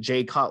into,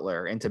 Jay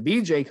Cutler. And to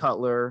be Jay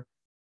Cutler,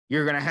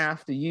 you're going to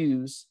have to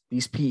use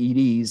these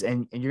PEDs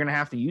and you're going to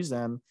have to use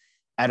them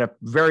at a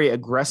very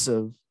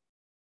aggressive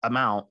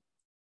amount.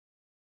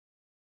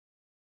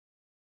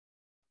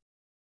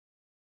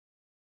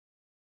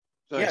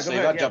 So, yeah, Steve,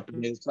 I'll jump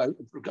in here. So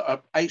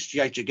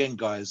HGH again,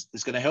 guys,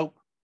 is going to help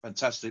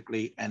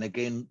fantastically. And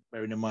again,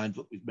 bearing in mind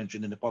what we've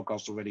mentioned in the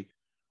podcast already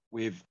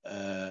with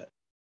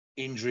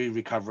injury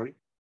recovery.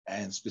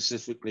 And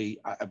specifically,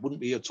 I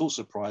wouldn't be at all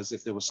surprised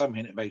if there was some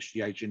hint of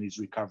HGH in his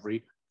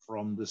recovery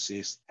from the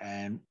cyst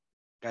and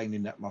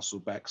gaining that muscle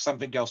back.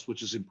 Something else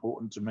which is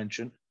important to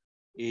mention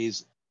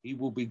is he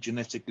will be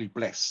genetically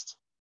blessed.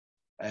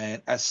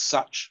 And as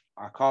such,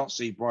 I can't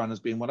see Brian as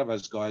being one of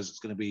those guys that's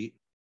going to be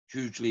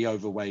hugely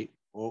overweight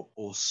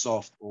or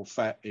soft or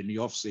fat in the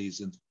off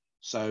season.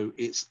 So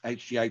it's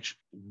HGH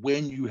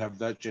when you have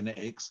that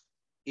genetics,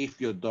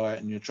 if your diet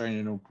and your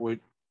training on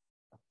point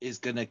is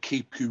going to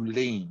keep you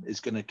lean, is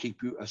going to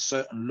keep you a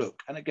certain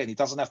look. And again, it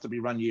doesn't have to be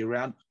run year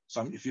round.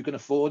 So if you can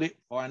afford it,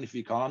 fine. If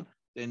you can't,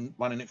 then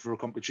running it for a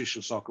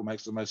competition cycle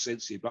makes the most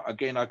sense to you. But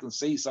again, I can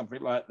see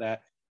something like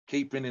that,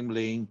 keeping him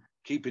lean,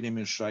 keeping him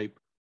in shape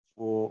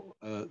for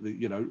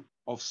the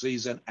off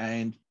season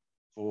and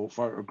for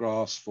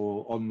photographs,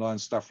 for online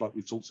stuff like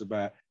we talked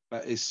about,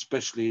 but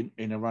especially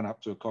in a run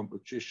up to a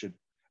competition.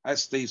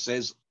 As Steve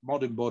says,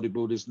 modern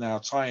bodybuilders now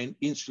tying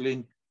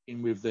insulin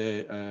in with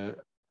their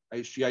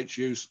HGH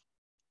use.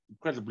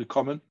 incredibly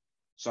common.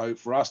 So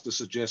for us to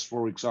suggest,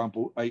 for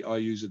example, 8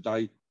 IUs a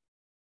day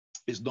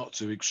is not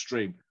too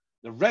extreme.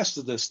 The rest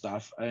of the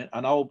stuff, and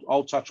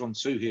I'll touch on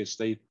 2 here,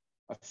 Steve,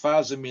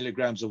 1,000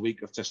 milligrams a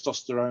week of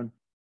testosterone.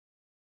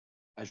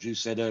 As you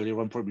said earlier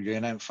on, probably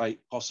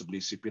enanthate, possibly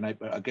cypionate,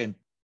 but again,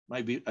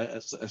 maybe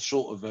a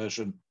shorter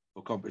version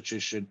for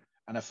competition,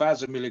 and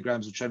 1,000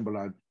 milligrams of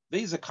trenbolone.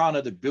 These are kind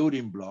of the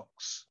building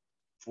blocks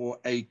for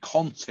a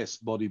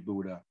contest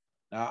bodybuilder.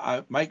 Now,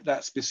 I make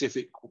that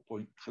specific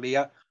point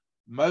clear.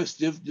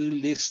 Most of the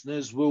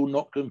listeners will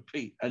not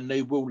compete, and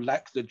they will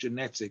lack the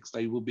genetics.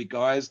 They will be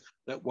guys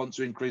that want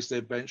to increase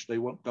their bench. They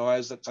want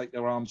guys that take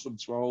their arms from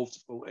 12 to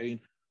 14,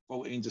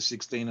 14 to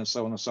 16, and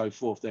so on and so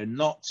forth. They're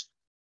not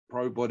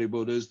pro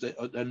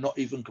bodybuilders. They're not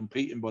even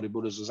competing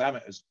bodybuilders as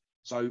amateurs.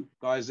 So,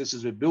 guys, this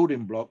is a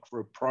building block for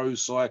a pro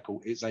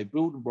cycle. It's a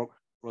building block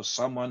for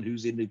someone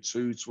who's in the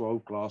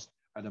 212 class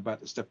and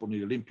about to step on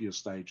the Olympia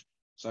stage.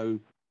 So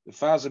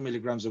 1,000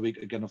 milligrams a week,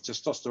 again, of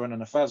testosterone, and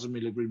 1,000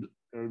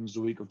 milligrams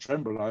a week of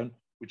trenbolone,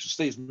 which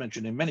Steve's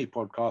mentioned in many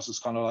podcasts, is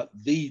kind of like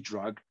the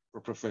drug for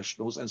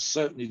professionals, and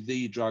certainly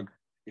the drug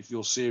if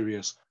you're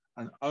serious,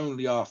 and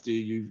only after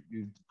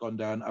you've gone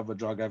down other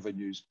drug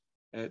avenues.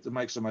 That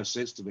makes the most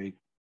sense to me.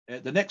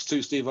 The next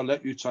 2, Steve, I'll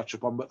let you touch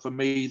upon, but for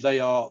me, they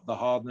are the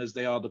hardeners,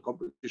 they are the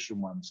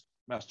competition ones,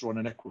 Masteron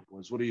and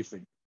Equipoise. What do you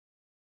think?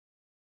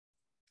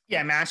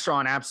 Yeah,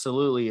 Masteron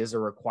absolutely is a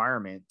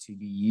requirement to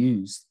be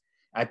used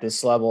at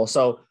this level.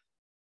 So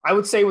I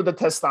would say with the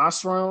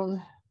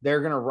testosterone, they're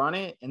going to run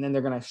it and then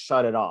they're going to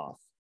shut it off.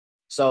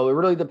 So it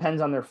really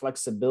depends on their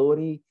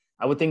flexibility.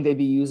 I would think they'd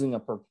be using a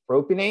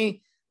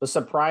propionate, but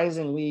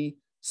surprisingly,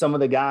 some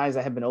of the guys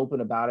that have been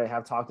open about it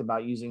have talked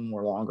about using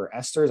more longer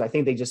esters. I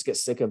think they just get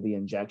sick of the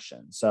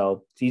injection.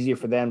 So it's easier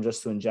for them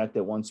just to inject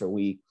it once a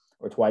week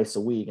or twice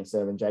a week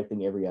instead of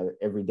injecting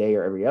every day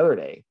or every other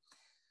day.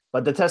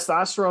 But the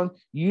testosterone,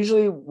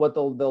 usually what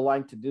they'll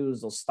like to do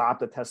is they'll stop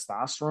the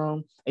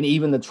testosterone and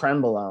even the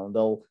trenbolone.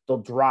 They'll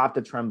drop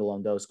the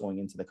trenbolone dose going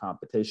into the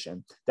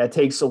competition. That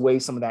takes away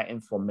some of that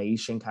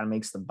inflammation, kind of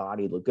makes the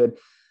body look good.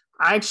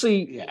 I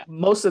actually,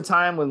 most of the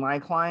time with my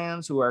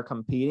clients who are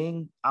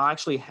competing, I'll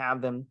actually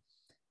have them,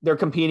 they're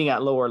competing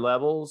at lower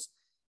levels.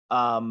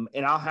 And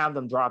I'll have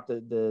them drop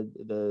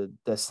the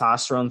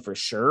testosterone for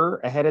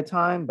sure ahead of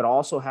time, but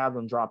also have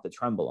them drop the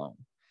trenbolone.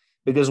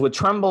 Because with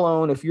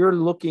trenbolone, if you're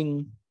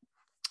looking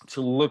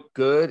to look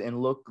good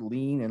and look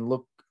lean and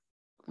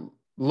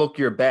look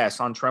your best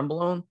on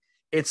trenbolone,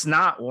 it's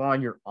not while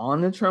you're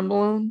on the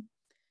trenbolone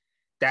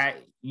that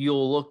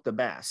you'll look the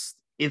best.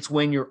 It's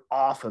when you're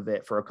off of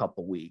it for a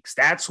couple of weeks.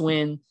 That's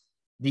when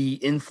the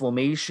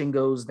inflammation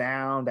goes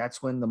down.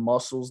 That's when the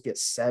muscles get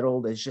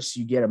settled. It's just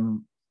you get a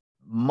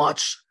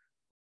much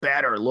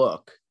better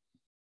look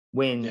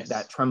when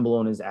that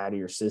trenbolone is out of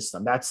your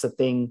system. That's the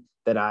thing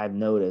that I've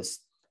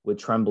noticed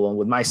with trenbolone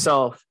with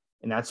myself.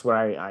 And that's what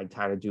I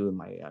try to do with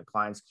my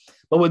clients.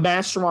 But with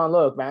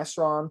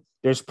Masteron,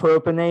 there's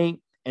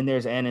propionate and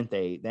there's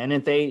enanthate. The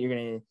enanthate, you're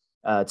going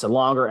to, it's a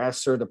longer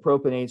ester. The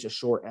propionate's a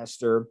short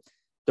ester.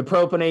 The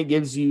propionate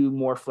gives you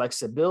more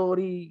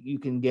flexibility. You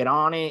can get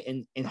on it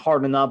and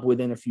harden up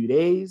within a few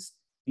days.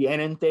 The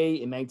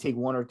enanthate, it may take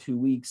 1 or 2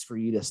 weeks for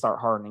you to start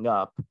hardening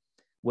up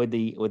with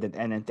an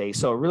enanthate.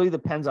 So it really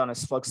depends on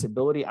his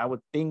flexibility. I would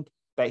think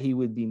that he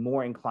would be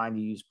more inclined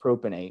to use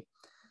propionate.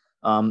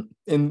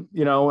 In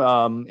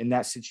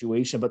that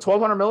situation, but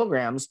 1,200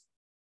 milligrams,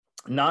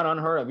 not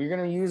unheard of. You're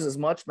going to use as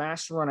much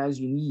Masteron as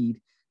you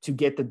need to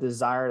get the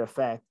desired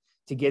effect,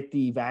 to get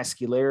the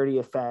vascularity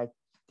effect,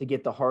 to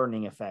get the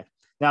hardening effect.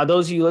 Now,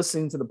 those of you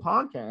listening to the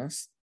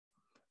podcast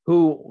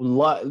who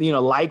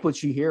like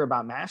what you hear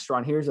about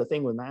Masteron, here's the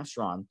thing with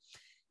Masteron.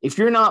 If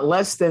you're not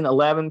less than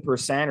 11%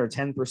 or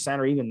 10%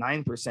 or even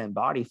 9%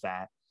 body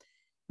fat,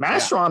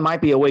 Masteron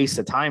might be a waste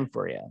of time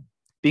for you,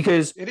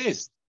 because it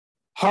is.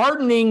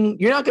 Hardening,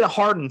 you're not going to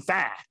harden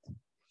fat.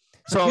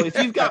 So if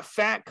you've got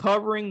fat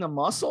covering the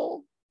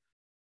muscle,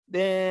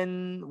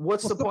 then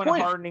what's the point of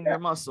hardening your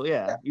muscle?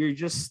 You're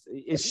just,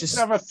 it's just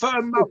have a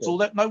firm muscle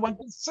that no one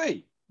can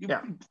see.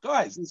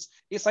 Guys,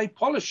 it's a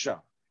polisher.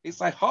 It's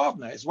a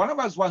hardener. It's one of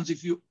those ones,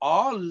 if you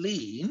are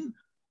lean,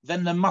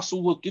 then the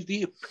muscle will give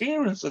the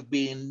appearance of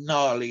being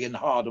gnarly and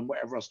hard and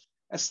whatever else.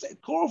 A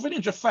quarter of an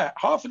inch of fat,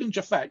 half an inch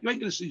of fat, you ain't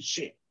going to see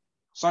shit.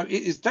 So it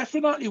is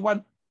definitely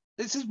one.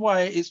 This is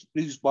why it's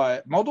used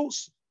by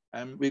models,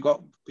 and we've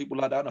got people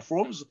like that on the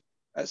forums,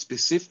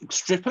 specific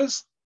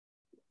strippers,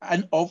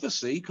 and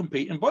obviously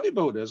competing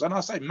bodybuilders. And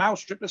I say male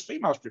strippers,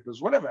 female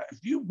strippers, whatever.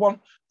 If you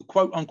want the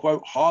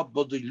quote-unquote hard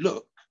body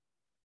look,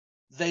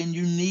 then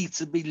you need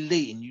to be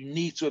lean. You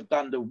need to have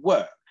done the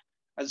work.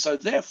 And so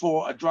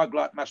therefore, a drug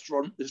like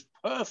Masteron is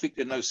perfect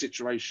in those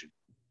situations.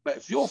 But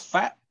if you're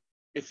fat,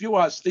 if you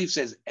are, as Steve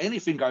says,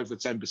 anything over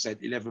 10%,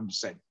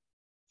 11%,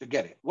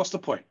 forget it. What's the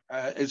point?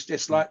 It's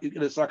just like,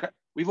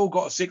 we've all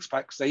got a six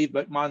pack, Steve,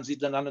 but mine's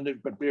eaten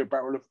underneath a beer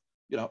barrel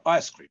of,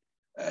 ice cream.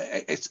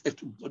 If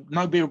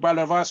no beer barrel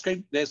of ice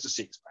cream, there's the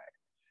six pack.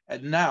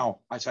 And now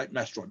I take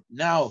Masteron.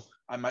 Now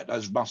I make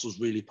those muscles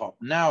really pop.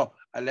 Now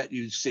I let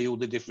you see all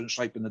the different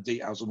shape and the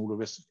details and all the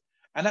rest of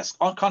And that's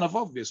kind of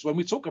obvious. When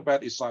we talk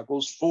about these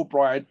cycles for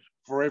Brian,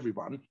 for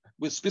everyone,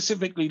 we're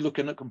specifically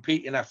looking at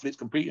competing athletes,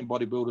 competing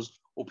bodybuilders,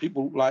 or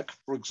people like,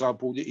 for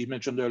example, that you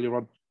mentioned earlier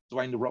on,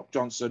 Dwayne The Rock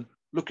Johnson,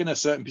 looking a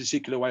certain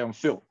particular way on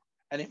film.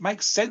 And it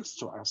makes sense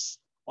to us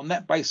on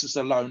that basis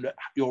alone that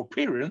your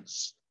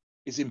appearance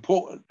is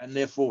important. And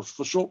therefore,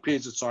 for short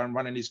periods of time,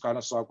 running these kind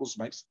of cycles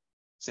makes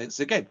sense.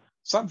 Again,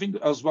 something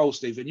as well,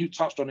 Steve, and you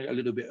touched on it a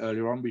little bit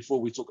earlier on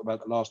before we talk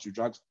about the last two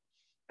drugs,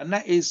 and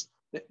that is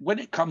that when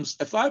it comes,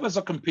 if I was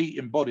a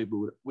competing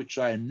bodybuilder, which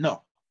I am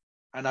not,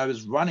 and I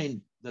was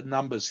running the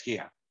numbers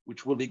here,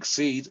 which will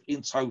exceed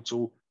in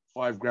total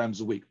 5 grams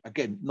a week,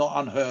 again, not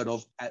unheard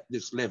of at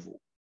this level.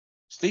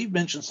 Steve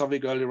mentioned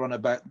something earlier on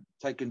about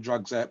taking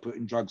drugs out,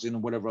 putting drugs in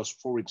and whatever else,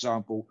 for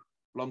example,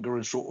 longer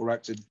and shorter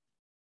acting,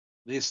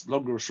 this,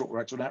 longer or shorter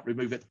acting, that,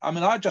 remove it. I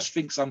mean, I just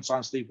think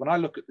sometimes, Steve, when I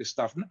look at this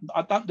stuff,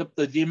 I don't,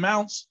 the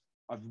amounts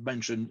I've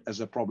mentioned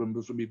as a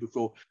problem for me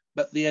before,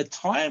 but there are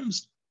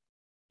times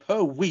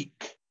per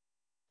week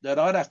that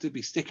I'd have to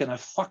be sticking a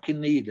fucking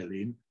needle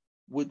in,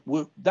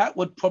 that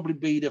would probably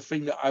be the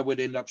thing that I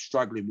would end up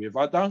struggling with.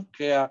 I don't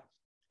care.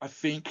 I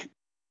think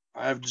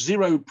I have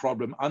zero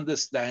problem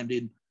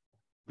understanding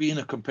being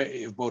a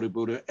competitive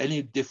bodybuilder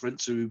any different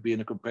to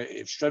being a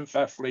competitive strength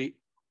athlete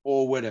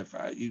or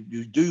whatever.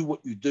 You do what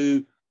you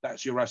do,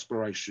 that's your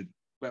aspiration.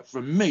 But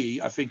for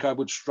me, I think I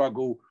would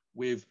struggle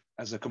with,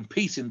 as a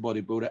competing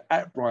bodybuilder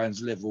at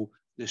Brian's level,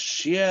 the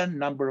sheer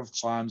number of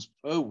times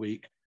per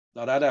week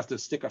that I'd have to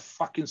stick a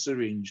fucking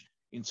syringe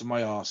into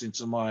my ass,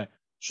 into my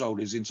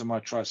shoulders, into my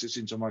triceps,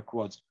 into my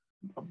quads,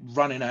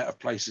 running out of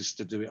places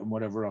to do it and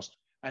whatever else.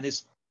 And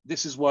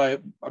this is why,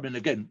 I mean,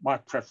 again, my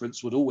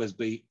preference would always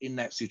be in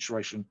that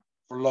situation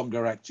for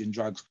longer acting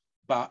drugs.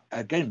 But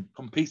again,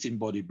 competing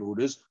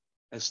bodybuilders,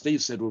 as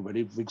Steve said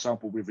already, for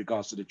example, with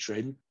regards to the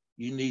trend,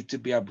 you need to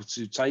be able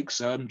to take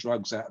certain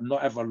drugs out and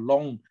not have a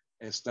long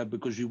ester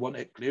because you want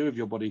it clear of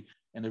your body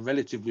in a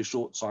relatively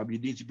short time. You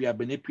need to be able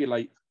to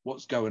manipulate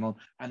what's going on.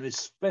 And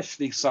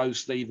especially so,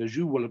 Steve, as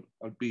you will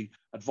be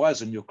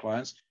advising your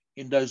clients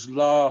in those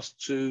last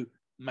 2,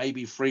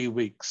 maybe 3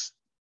 weeks,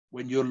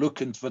 when you're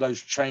looking for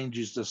those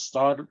changes to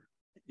start,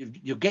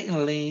 you're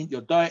getting lean,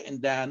 you're dieting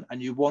down,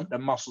 and you want the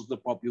muscles to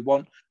pop, you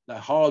want the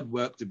hard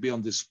work to be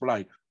on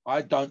display.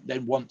 I don't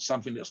then want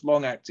something that's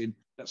long acting,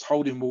 that's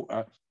holding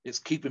water, it's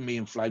keeping me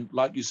inflamed,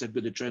 like you said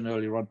with the trend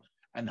earlier on,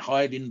 and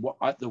hiding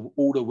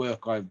all the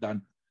work I've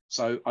done.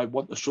 So I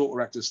want the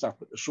shorter acting stuff,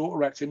 but the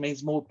shorter acting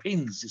means more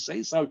pins, you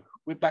see? So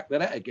we're back to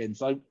that again.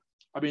 So,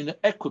 I mean, the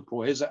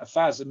equipoise at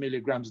 1,000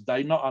 milligrams a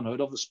day, not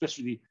unheard of,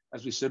 especially,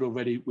 as we said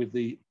already, with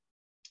the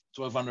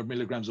 1,200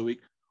 milligrams a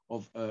week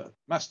of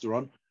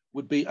Masteron,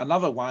 would be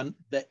another one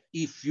that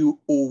if you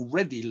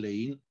already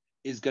lean,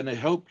 is going to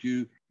help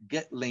you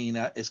get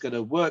leaner. It's going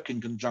to work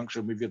in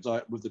conjunction with your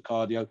diet, with the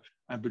cardio,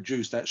 and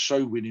produce that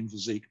show-winning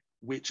physique,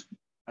 which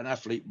an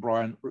athlete,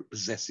 Brian,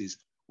 possesses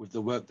with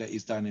the work that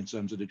he's done in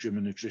terms of the gym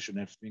and nutrition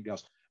and everything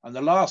else. And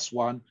the last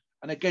one,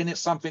 and again, it's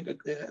something,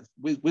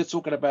 we're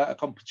talking about a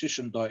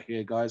competition diet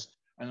here, guys,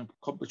 and a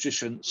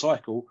competition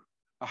cycle.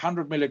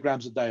 100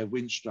 milligrams a day of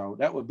Winstrol,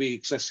 that would be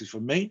excessive for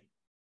me.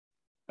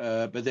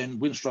 But then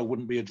Winstrol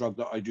wouldn't be a drug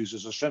that I'd use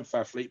as a strength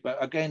athlete.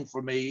 But again,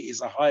 for me, is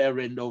a higher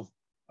end of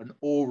an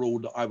oral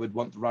that I would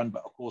want to run.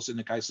 But of course, in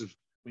the case of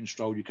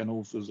Winstrol, you can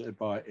also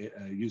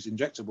use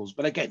injectables.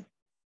 But again,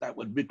 that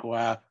would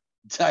require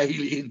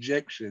daily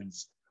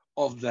injections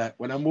of that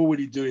when I'm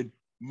already doing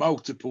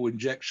multiple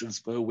injections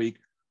per week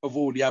of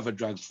all the other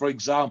drugs. For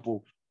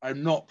example,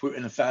 I'm not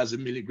putting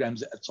 1,000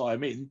 milligrams at a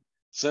time in,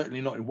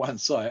 certainly not in one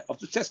site, of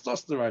the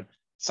testosterone.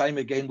 Same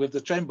again with the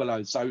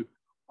Trenbolone. So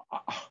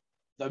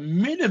the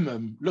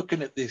minimum,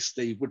 looking at this,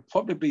 Steve, would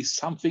probably be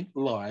something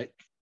like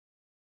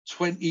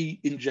 20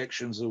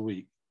 injections a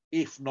week,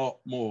 if not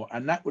more.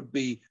 And that would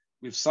be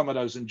with some of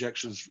those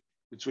injections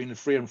between the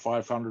 300 and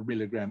 500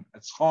 milligram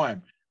at a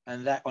time.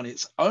 And that on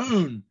its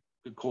own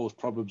could cause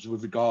problems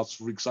with regards,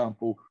 for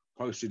example,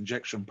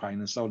 post-injection pain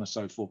and so on and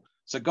so forth.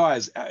 So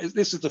guys,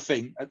 this is the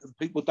thing.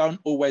 People don't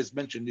always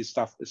mention this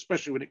stuff,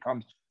 especially when it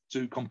comes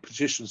to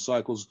competition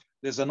cycles.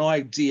 There's an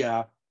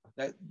idea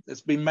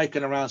that's been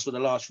making around for the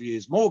last few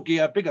years. More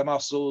gear, bigger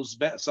muscles,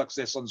 better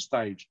success on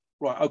stage.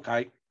 Right,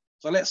 okay.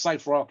 So let's say,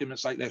 for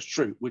argument's sake, that's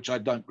true, which I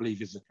don't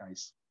believe is the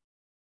case.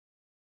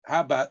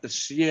 How about the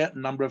sheer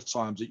number of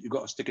times that you've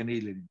got to stick a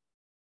needle in?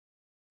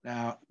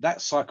 Now,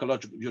 that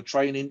psychological, your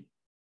training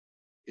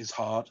is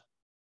hard.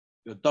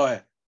 Your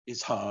diet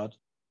is hard.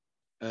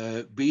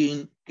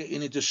 Getting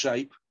into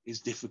shape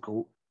is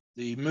difficult.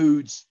 The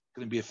mood's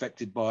going to be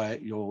affected by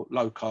your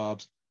low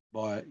carbs,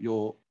 by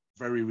your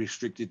very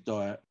restricted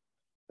diet.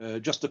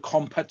 Just the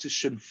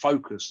competition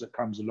focus that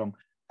comes along.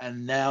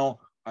 And now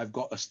I've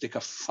got to stick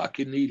a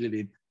fucking needle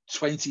in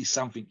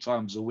 20-something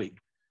times a week.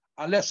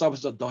 Unless I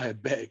was a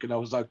diabetic and I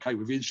was okay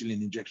with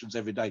insulin injections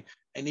every day.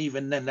 And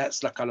even then,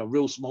 that's like a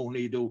real small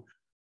needle.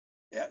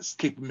 It's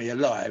keeping me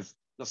alive.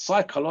 The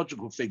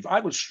psychological thing, I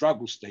would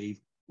struggle, Steve,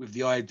 with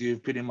the idea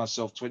of pinning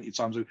myself 20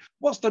 times a week.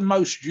 What's the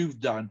most you've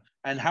done?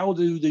 And how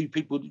do the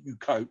people that you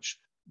coach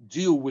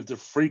deal with the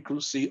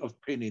frequency of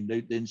pinning?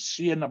 The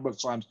sheer number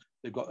of times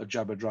they've got a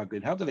jab or drug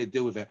in. How do they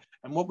deal with it?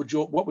 And what would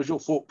your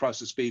thought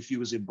process be if you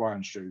was in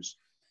Brian's shoes?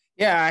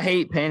 Yeah, I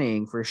hate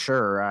pinning for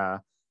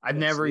sure. I've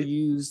never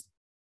used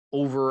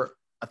over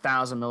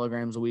 1,000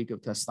 milligrams a week of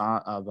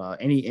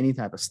any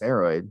type of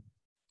steroid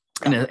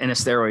in a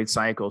steroid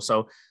cycle.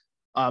 So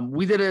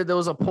there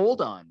was a poll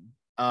done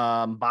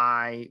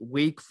by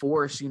Wake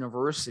Forest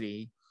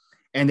University,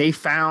 and they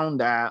found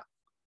that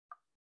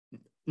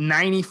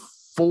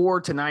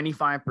 94 to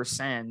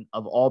 95%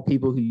 of all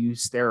people who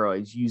use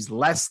steroids use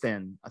less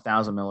than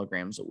 1,000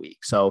 milligrams a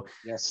week. So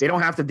they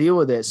don't have to deal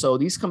with it. So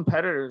these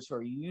competitors who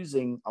are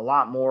using a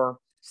lot more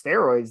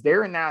steroids,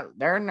 they're in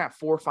that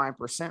 4 or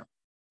 5%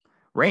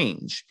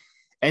 range.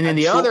 And then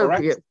the other,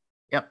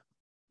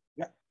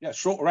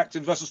 shorter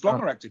acting versus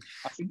longer acting.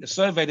 I think the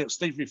survey that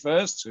Steve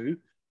refers to,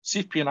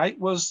 CPN8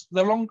 was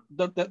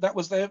that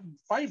was their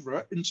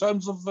favorite in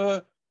terms of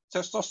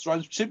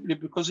testosterone, simply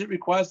because it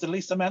requires the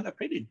least amount of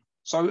pinning.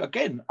 So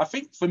again, I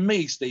think for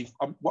me, Steve,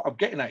 what I'm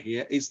getting at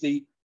here is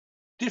the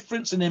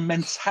difference in the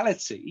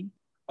mentality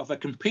of a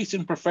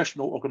competing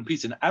professional or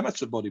competing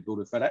amateur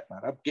bodybuilder, for that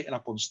matter, getting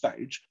up on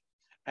stage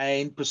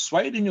and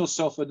persuading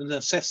yourself of the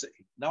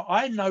necessity. Now,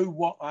 I know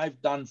what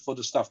I've done for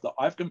the stuff that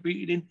I've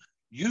competed in.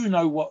 You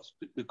know what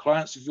the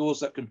clients of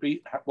yours that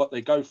compete, what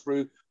they go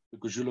through,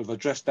 because you'll have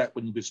addressed that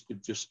when you're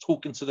just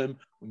talking to them,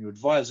 when you're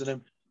advising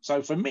them.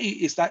 So for me,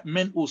 it's that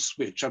mental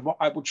switch. And what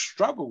I would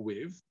struggle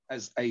with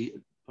as a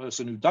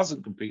person who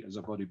doesn't compete as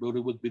a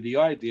bodybuilder would be the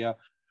idea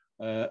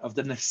of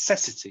the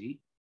necessity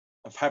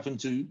of having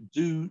to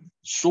do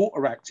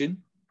shorter acting,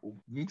 or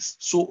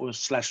shorter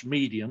 /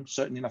 medium,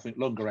 certainly nothing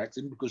longer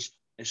acting, because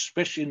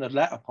especially in the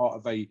latter part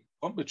of a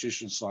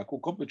competition cycle,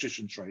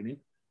 competition training,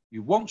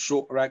 you want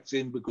shorter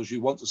acting because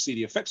you want to see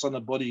the effects on the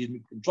body, and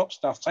you can drop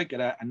stuff, take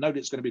it out, and know that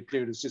it's going to be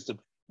clear of the system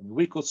in a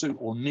week or two,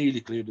 or nearly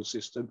clear the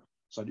system,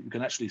 so that you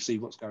can actually see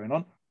what's going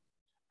on.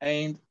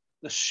 And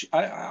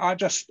I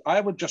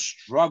would just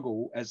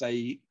struggle as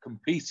a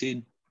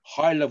competing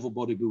high-level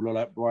bodybuilder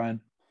like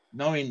Brian,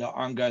 knowing that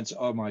I'm going to,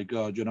 oh my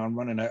God, I'm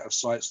running out of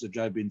sites to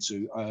jab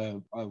into.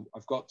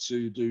 I've got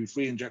to do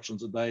 3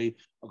 injections a day.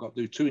 I've got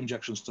to do 2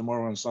 injections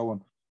tomorrow, and so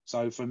on.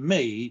 So for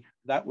me,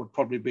 that would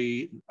probably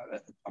be,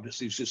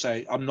 obviously, you should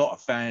say, I'm not a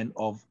fan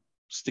of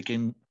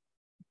sticking.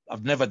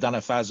 I've never done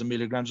 1,000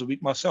 milligrams a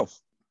week myself.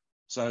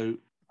 So,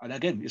 and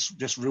again, it's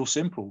just real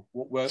simple.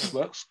 What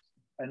works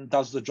and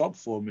does the job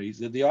for me.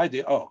 The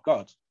idea, oh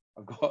God,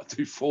 I've got to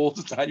do 4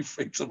 today,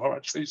 3 tomorrow,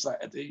 2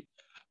 Saturday.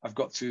 I've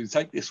got to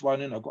take this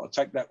one in. I've got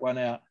to take that one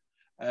out.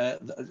 I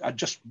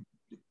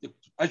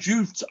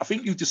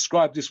think you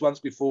described this once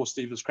before,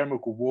 Steve, as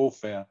chemical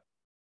warfare.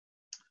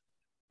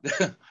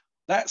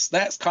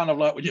 That's kind of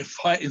like when you're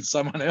fighting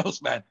someone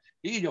else, man.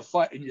 Here you're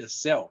fighting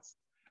yourself.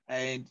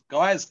 And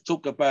guys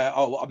talk about,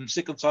 oh, I'm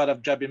sick and tired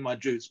of jabbing my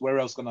glutes. Where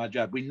else can I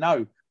jab? We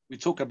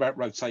talk about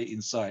rotating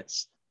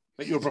sites.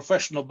 But you're a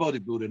professional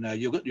bodybuilder now.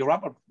 You're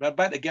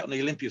about to get on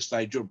the Olympia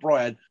stage. You're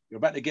Brian. You're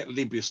about to get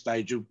Olympia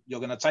stage. You're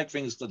going to take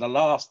things to the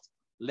last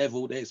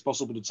level that it's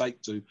possible to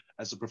take to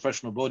as a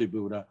professional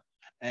bodybuilder.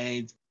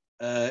 And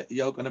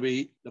you're going to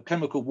be, the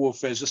chemical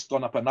warfare has just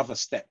gone up another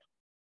step.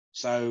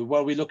 So what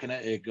are we looking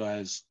at here,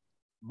 guys?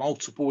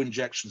 Multiple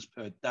injections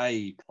per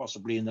day,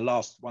 possibly in the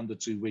last 1 to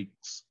 2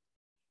 weeks,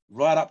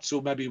 right up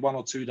till maybe 1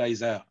 or 2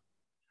 days out.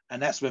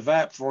 And that's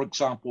without, for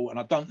example, and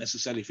I don't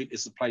necessarily think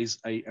this plays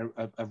a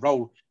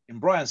role in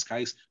Brian's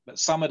case, but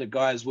some of the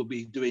guys will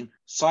be doing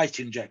site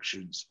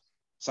injections.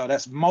 So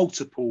that's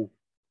multiple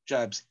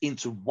jabs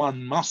into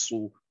one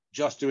muscle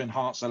just to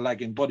enhance a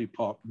lagging body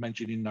part,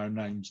 mentioning no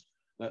names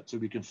that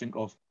we can think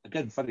of.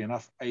 Again, funny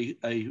enough,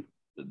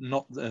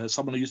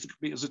 someone who used to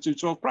compete as a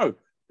 212 pro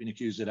being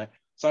accused of that.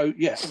 So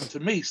yeah, to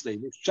me,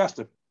 Steve, it's just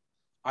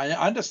I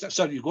understand.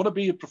 So you've got to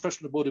be a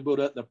professional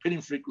bodybuilder. The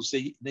pinning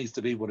frequency needs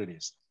to be what it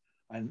is.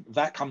 And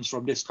that comes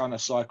from this kind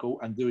of cycle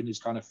and doing these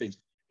kind of things.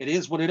 It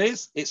is what it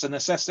is. It's a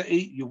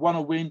necessity. You want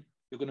to win.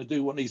 You're going to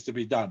do what needs to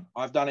be done.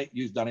 I've done it.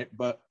 You've done it.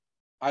 But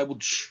I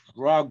would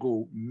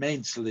struggle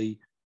mentally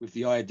with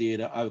the idea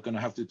that I'm going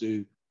to have to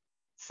do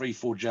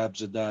 3-4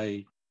 jabs a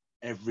day,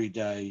 every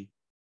day,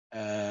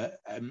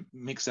 and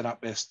mixing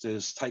up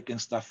esters, taking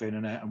stuff in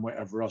and out and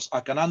whatever else.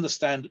 I can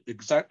understand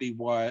exactly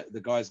why the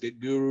guys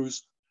get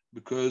gurus,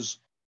 because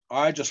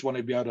I just want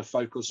to be able to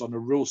focus on the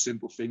real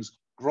simple things,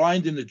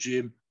 grind in the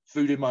gym,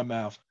 food in my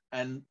mouth.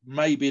 And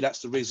maybe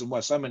that's the reason why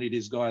so many of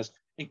these guys,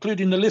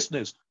 including the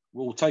listeners,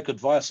 will take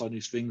advice on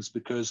these things,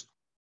 because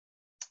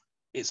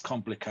it's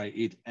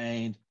complicated.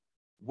 And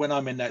when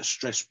I'm in that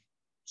stress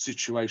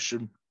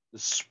situation,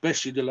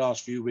 especially the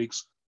last few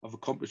weeks of a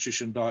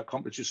competition diet,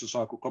 competition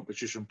cycle,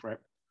 competition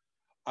prep,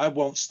 I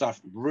want stuff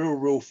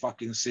real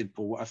fucking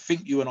simple. I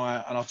think you and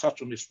I'll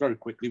touch on this very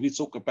quickly. We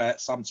talk about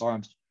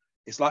sometimes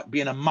it's like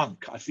being a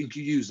monk. I think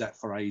you use that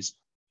phrase.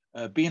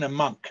 Being a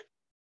monk,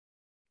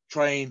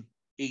 train,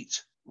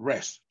 eat,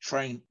 rest,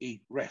 train,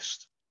 eat,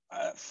 rest.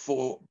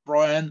 For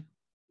Brian,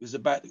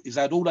 he's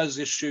had all those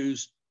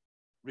issues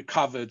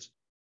recovered.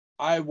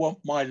 I want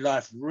my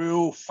life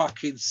real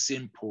fucking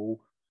simple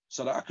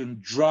so that I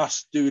can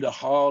just do the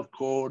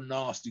hardcore,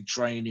 nasty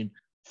training,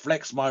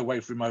 flex my way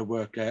through my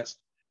workouts,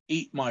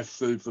 eat my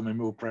food from a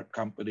meal prep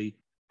company,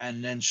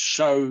 and then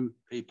show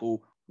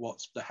people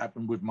what's to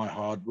happen with my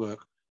hard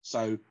work.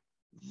 So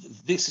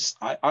this is,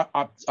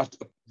 I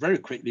very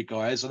quickly,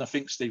 guys, and I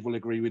think Steve will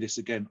agree with this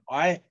again.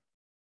 I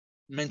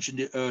mentioned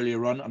it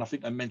earlier on, and I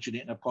think I mentioned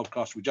it in a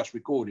podcast we just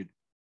recorded.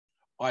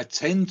 I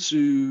tend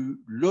to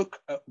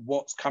look at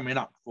what's coming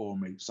up for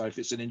me. So if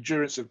it's an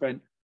endurance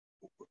event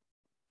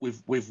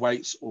with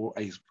weights, or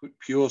a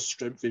pure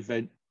strength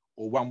event,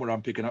 or one where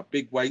I'm picking up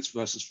big weights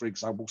versus, for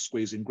example,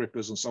 squeezing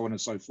grippers and so on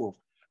and so forth.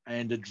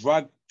 And the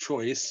drug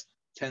choice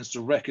tends to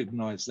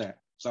recognize that.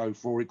 So,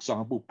 for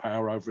example,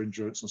 power over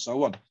endurance and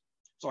so on.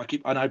 So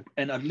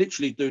I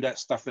literally do that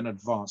stuff in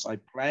advance. I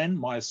plan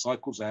my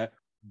cycles out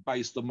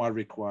based on my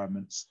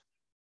requirements.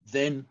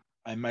 Then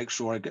I make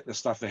sure I get the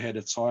stuff ahead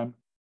of time,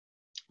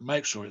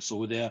 make sure it's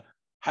all there,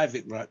 have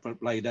it right,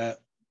 laid out,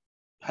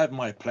 have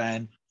my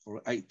plan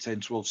for 8,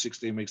 10, 12,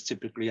 16 weeks,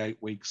 typically 8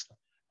 weeks.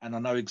 And I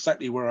know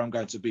exactly where I'm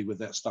going to be with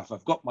that stuff.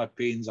 I've got my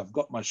pins, I've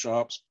got my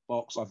sharps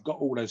box, I've got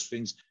all those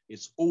things.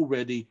 It's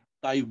already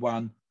day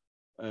one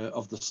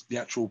of the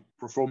actual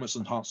performance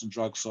enhancing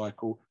drug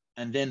cycle.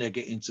 And then they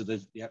get into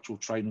the actual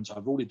training. So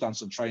I've already done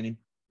some training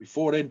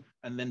before then,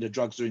 and then the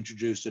drugs are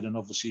introduced. And then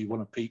obviously you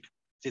want to peak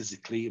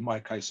physically, in my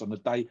case, on the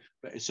day,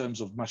 but in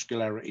terms of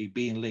muscularity,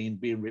 being lean,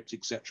 being ripped,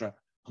 etc.,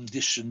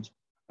 conditioned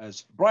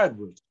as Brian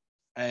would.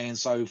 And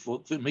so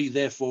for me,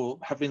 therefore,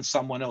 having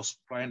someone else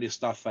playing this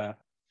stuff out,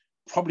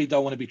 probably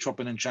don't want to be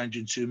chopping and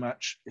changing too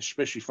much,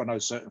 especially if I know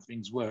certain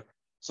things work.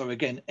 So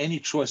again, any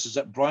choices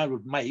that Brian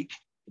would make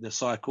in the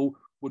cycle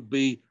would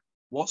be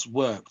what's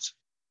worked.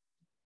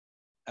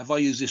 Have I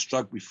used this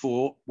drug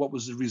before? What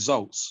was the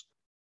results?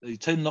 You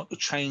tend not to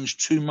change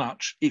too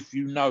much if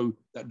you know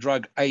that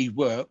drug A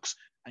works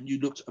and you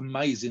looked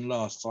amazing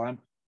last time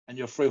and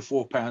you're 3 or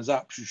 4 pounds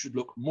up, you should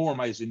look more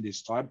amazing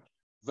this time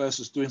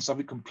versus doing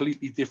something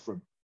completely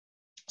different.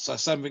 So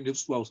something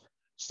as well,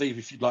 Steve,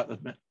 if you'd like to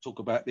talk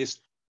about this,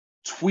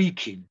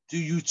 tweaking. Do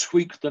you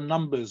tweak the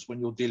numbers when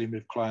you're dealing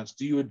with clients?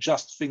 Do you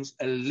adjust things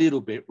a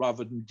little bit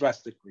rather than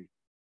drastically?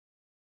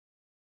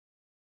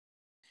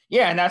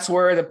 Yeah, and that's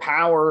where the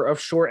power of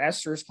short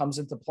esters comes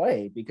into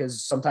play,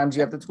 because sometimes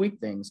you have to tweak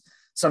things.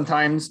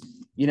 Sometimes,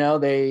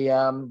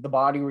 the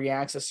body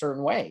reacts a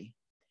certain way.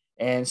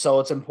 And so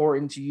it's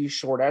important to use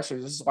short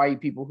esters. This is why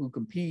people who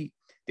compete,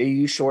 they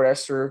use short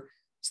ester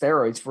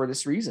steroids for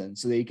this reason.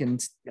 So they can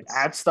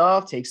add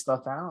stuff, take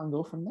stuff out, and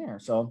go from there.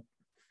 So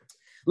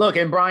look,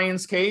 in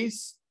Brian's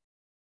case,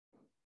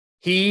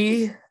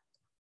 he's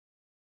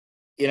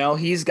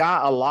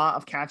got a lot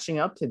of catching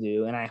up to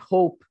do. And I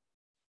hope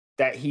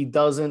that he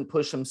doesn't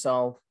push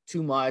himself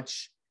too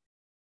much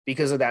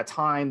because of that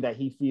time that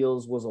he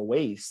feels was a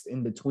waste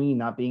in between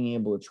not being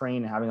able to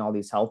train and having all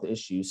these health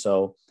issues.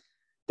 So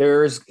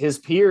there's his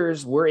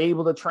peers were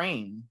able to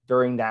train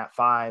during that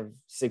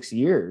 5-6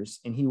 years,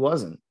 and he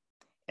wasn't.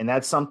 And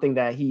that's something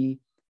that he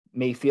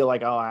may feel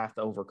like, oh, I have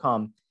to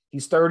overcome.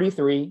 He's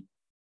 33.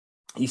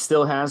 He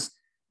still has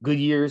good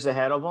years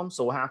ahead of him.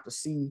 So we'll have to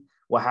see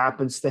what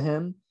happens to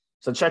him.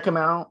 So check him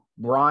out,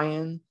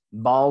 Brian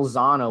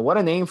Balzano. What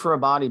a name for a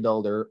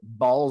bodybuilder,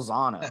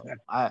 Balzano.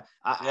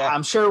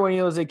 I'm sure when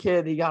he was a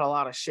kid, he got a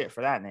lot of shit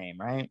for that name,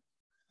 right?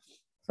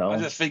 So I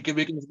just thinking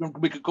we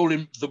could call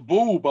him the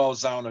Bull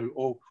Balzano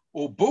or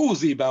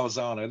Ballsy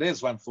Balzano.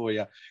 There's one for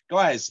you,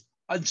 guys.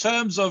 In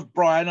terms of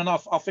Brian, and I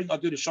think I'll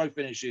do the show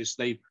finish here,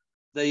 Steve.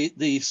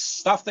 The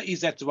stuff that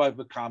he's had to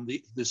overcome,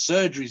 the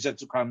surgery he's had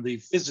to overcome, the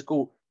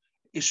physical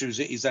issues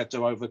that he's had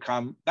to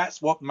overcome,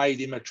 that's what made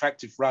him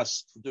attractive for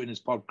us for doing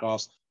this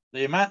podcast.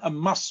 The amount of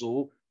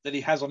muscle that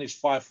he has on his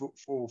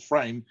 5'4"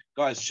 frame,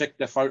 guys, check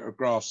their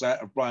photographs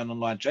out of Brian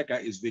online, check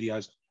out his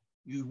videos.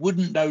 You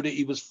wouldn't know that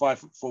he was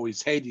 5'4".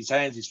 His head, his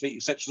hands, his feet,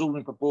 etc., is all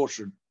in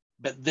proportion.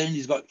 But then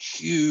he's got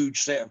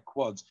huge set of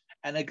quads.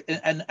 And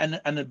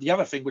the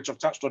other thing which I've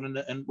touched on,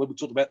 and when we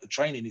talk about the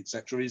training,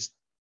 etc., is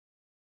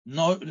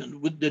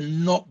the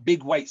not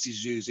big weights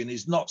he's using.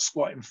 He's not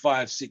squatting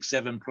 5, 6,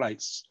 7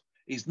 plates.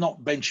 He's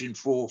not benching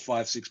 4,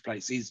 5, 6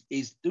 plates.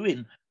 He's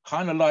doing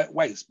kind of light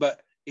weights. But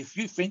if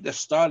you think the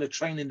style of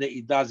training that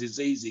he does is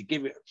easy,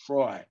 give it a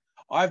try.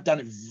 I've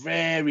done it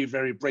very,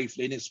 very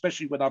briefly, and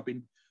especially when I've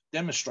been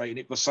demonstrating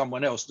it for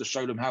someone else to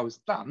show them how it's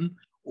done,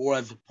 or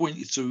I've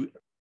pointed to,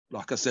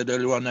 like I said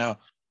earlier on now,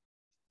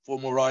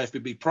 former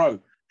IFBB pro,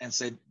 and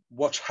said,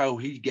 watch how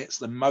he gets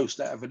the most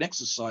out of an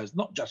exercise,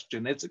 not just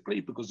genetically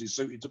because he's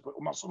suited to put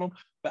muscle on,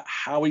 but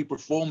how he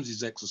performs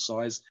his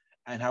exercise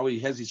and how he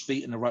has his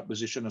feet in the right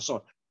position and so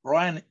on.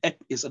 Brian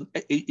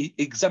he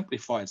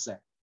exemplifies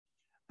that.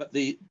 But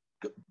the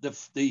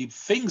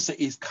things that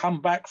he's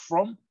come back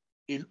from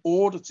in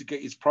order to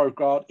get his pro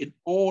card, in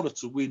order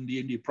to win the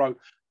Indy Pro,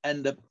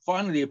 and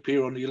finally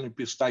appear on the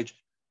Olympic stage,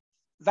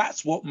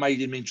 that's what made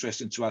him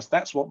interesting to us.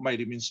 That's what made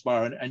him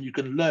inspiring. And you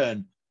can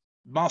learn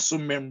muscle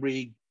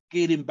memory,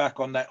 get him back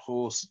on that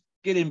horse,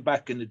 get him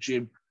back in the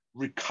gym,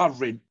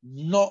 recovering,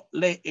 not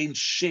letting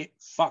shit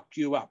fuck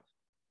you up.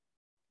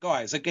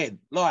 Guys, again,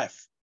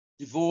 life,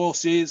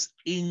 divorces,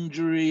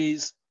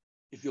 injuries,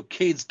 if your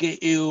kids get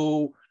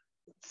ill,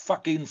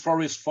 fucking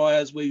forest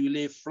fires where you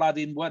live,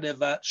 flooding,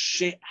 whatever,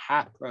 shit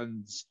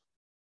happens.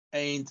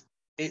 And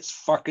it's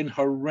fucking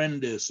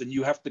horrendous. And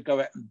you have to go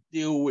out and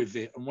deal with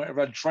it. And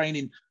whatever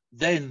training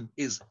then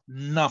is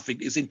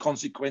nothing, is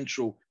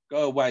inconsequential.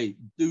 Go away,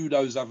 do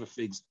those other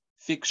things,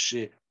 fix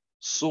shit,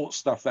 sort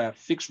stuff out,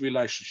 fix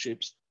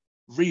relationships,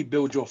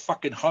 rebuild your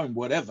fucking home,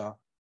 whatever,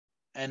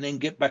 and then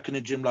get back in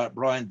the gym like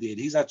Brian did.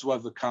 He's had to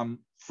overcome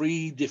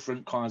 3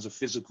 different kinds of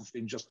physical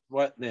things just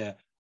right there.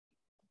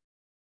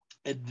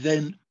 And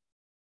then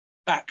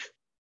back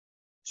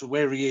to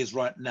where he is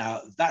right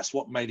now. That's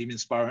what made him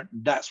inspiring.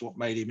 And that's what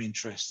made him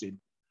interesting.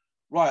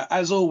 Right,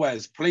 as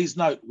always, please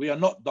note, we are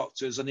not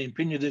doctors, and the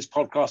opinion of this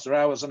podcast are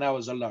ours and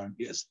ours alone.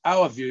 It is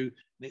our view,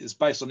 and it is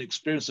based on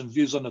experience and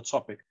views on the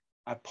topic.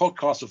 Our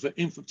podcasts are for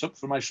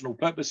informational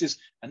purposes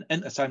and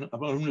entertainment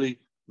of only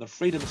the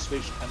freedom of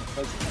speech and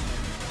the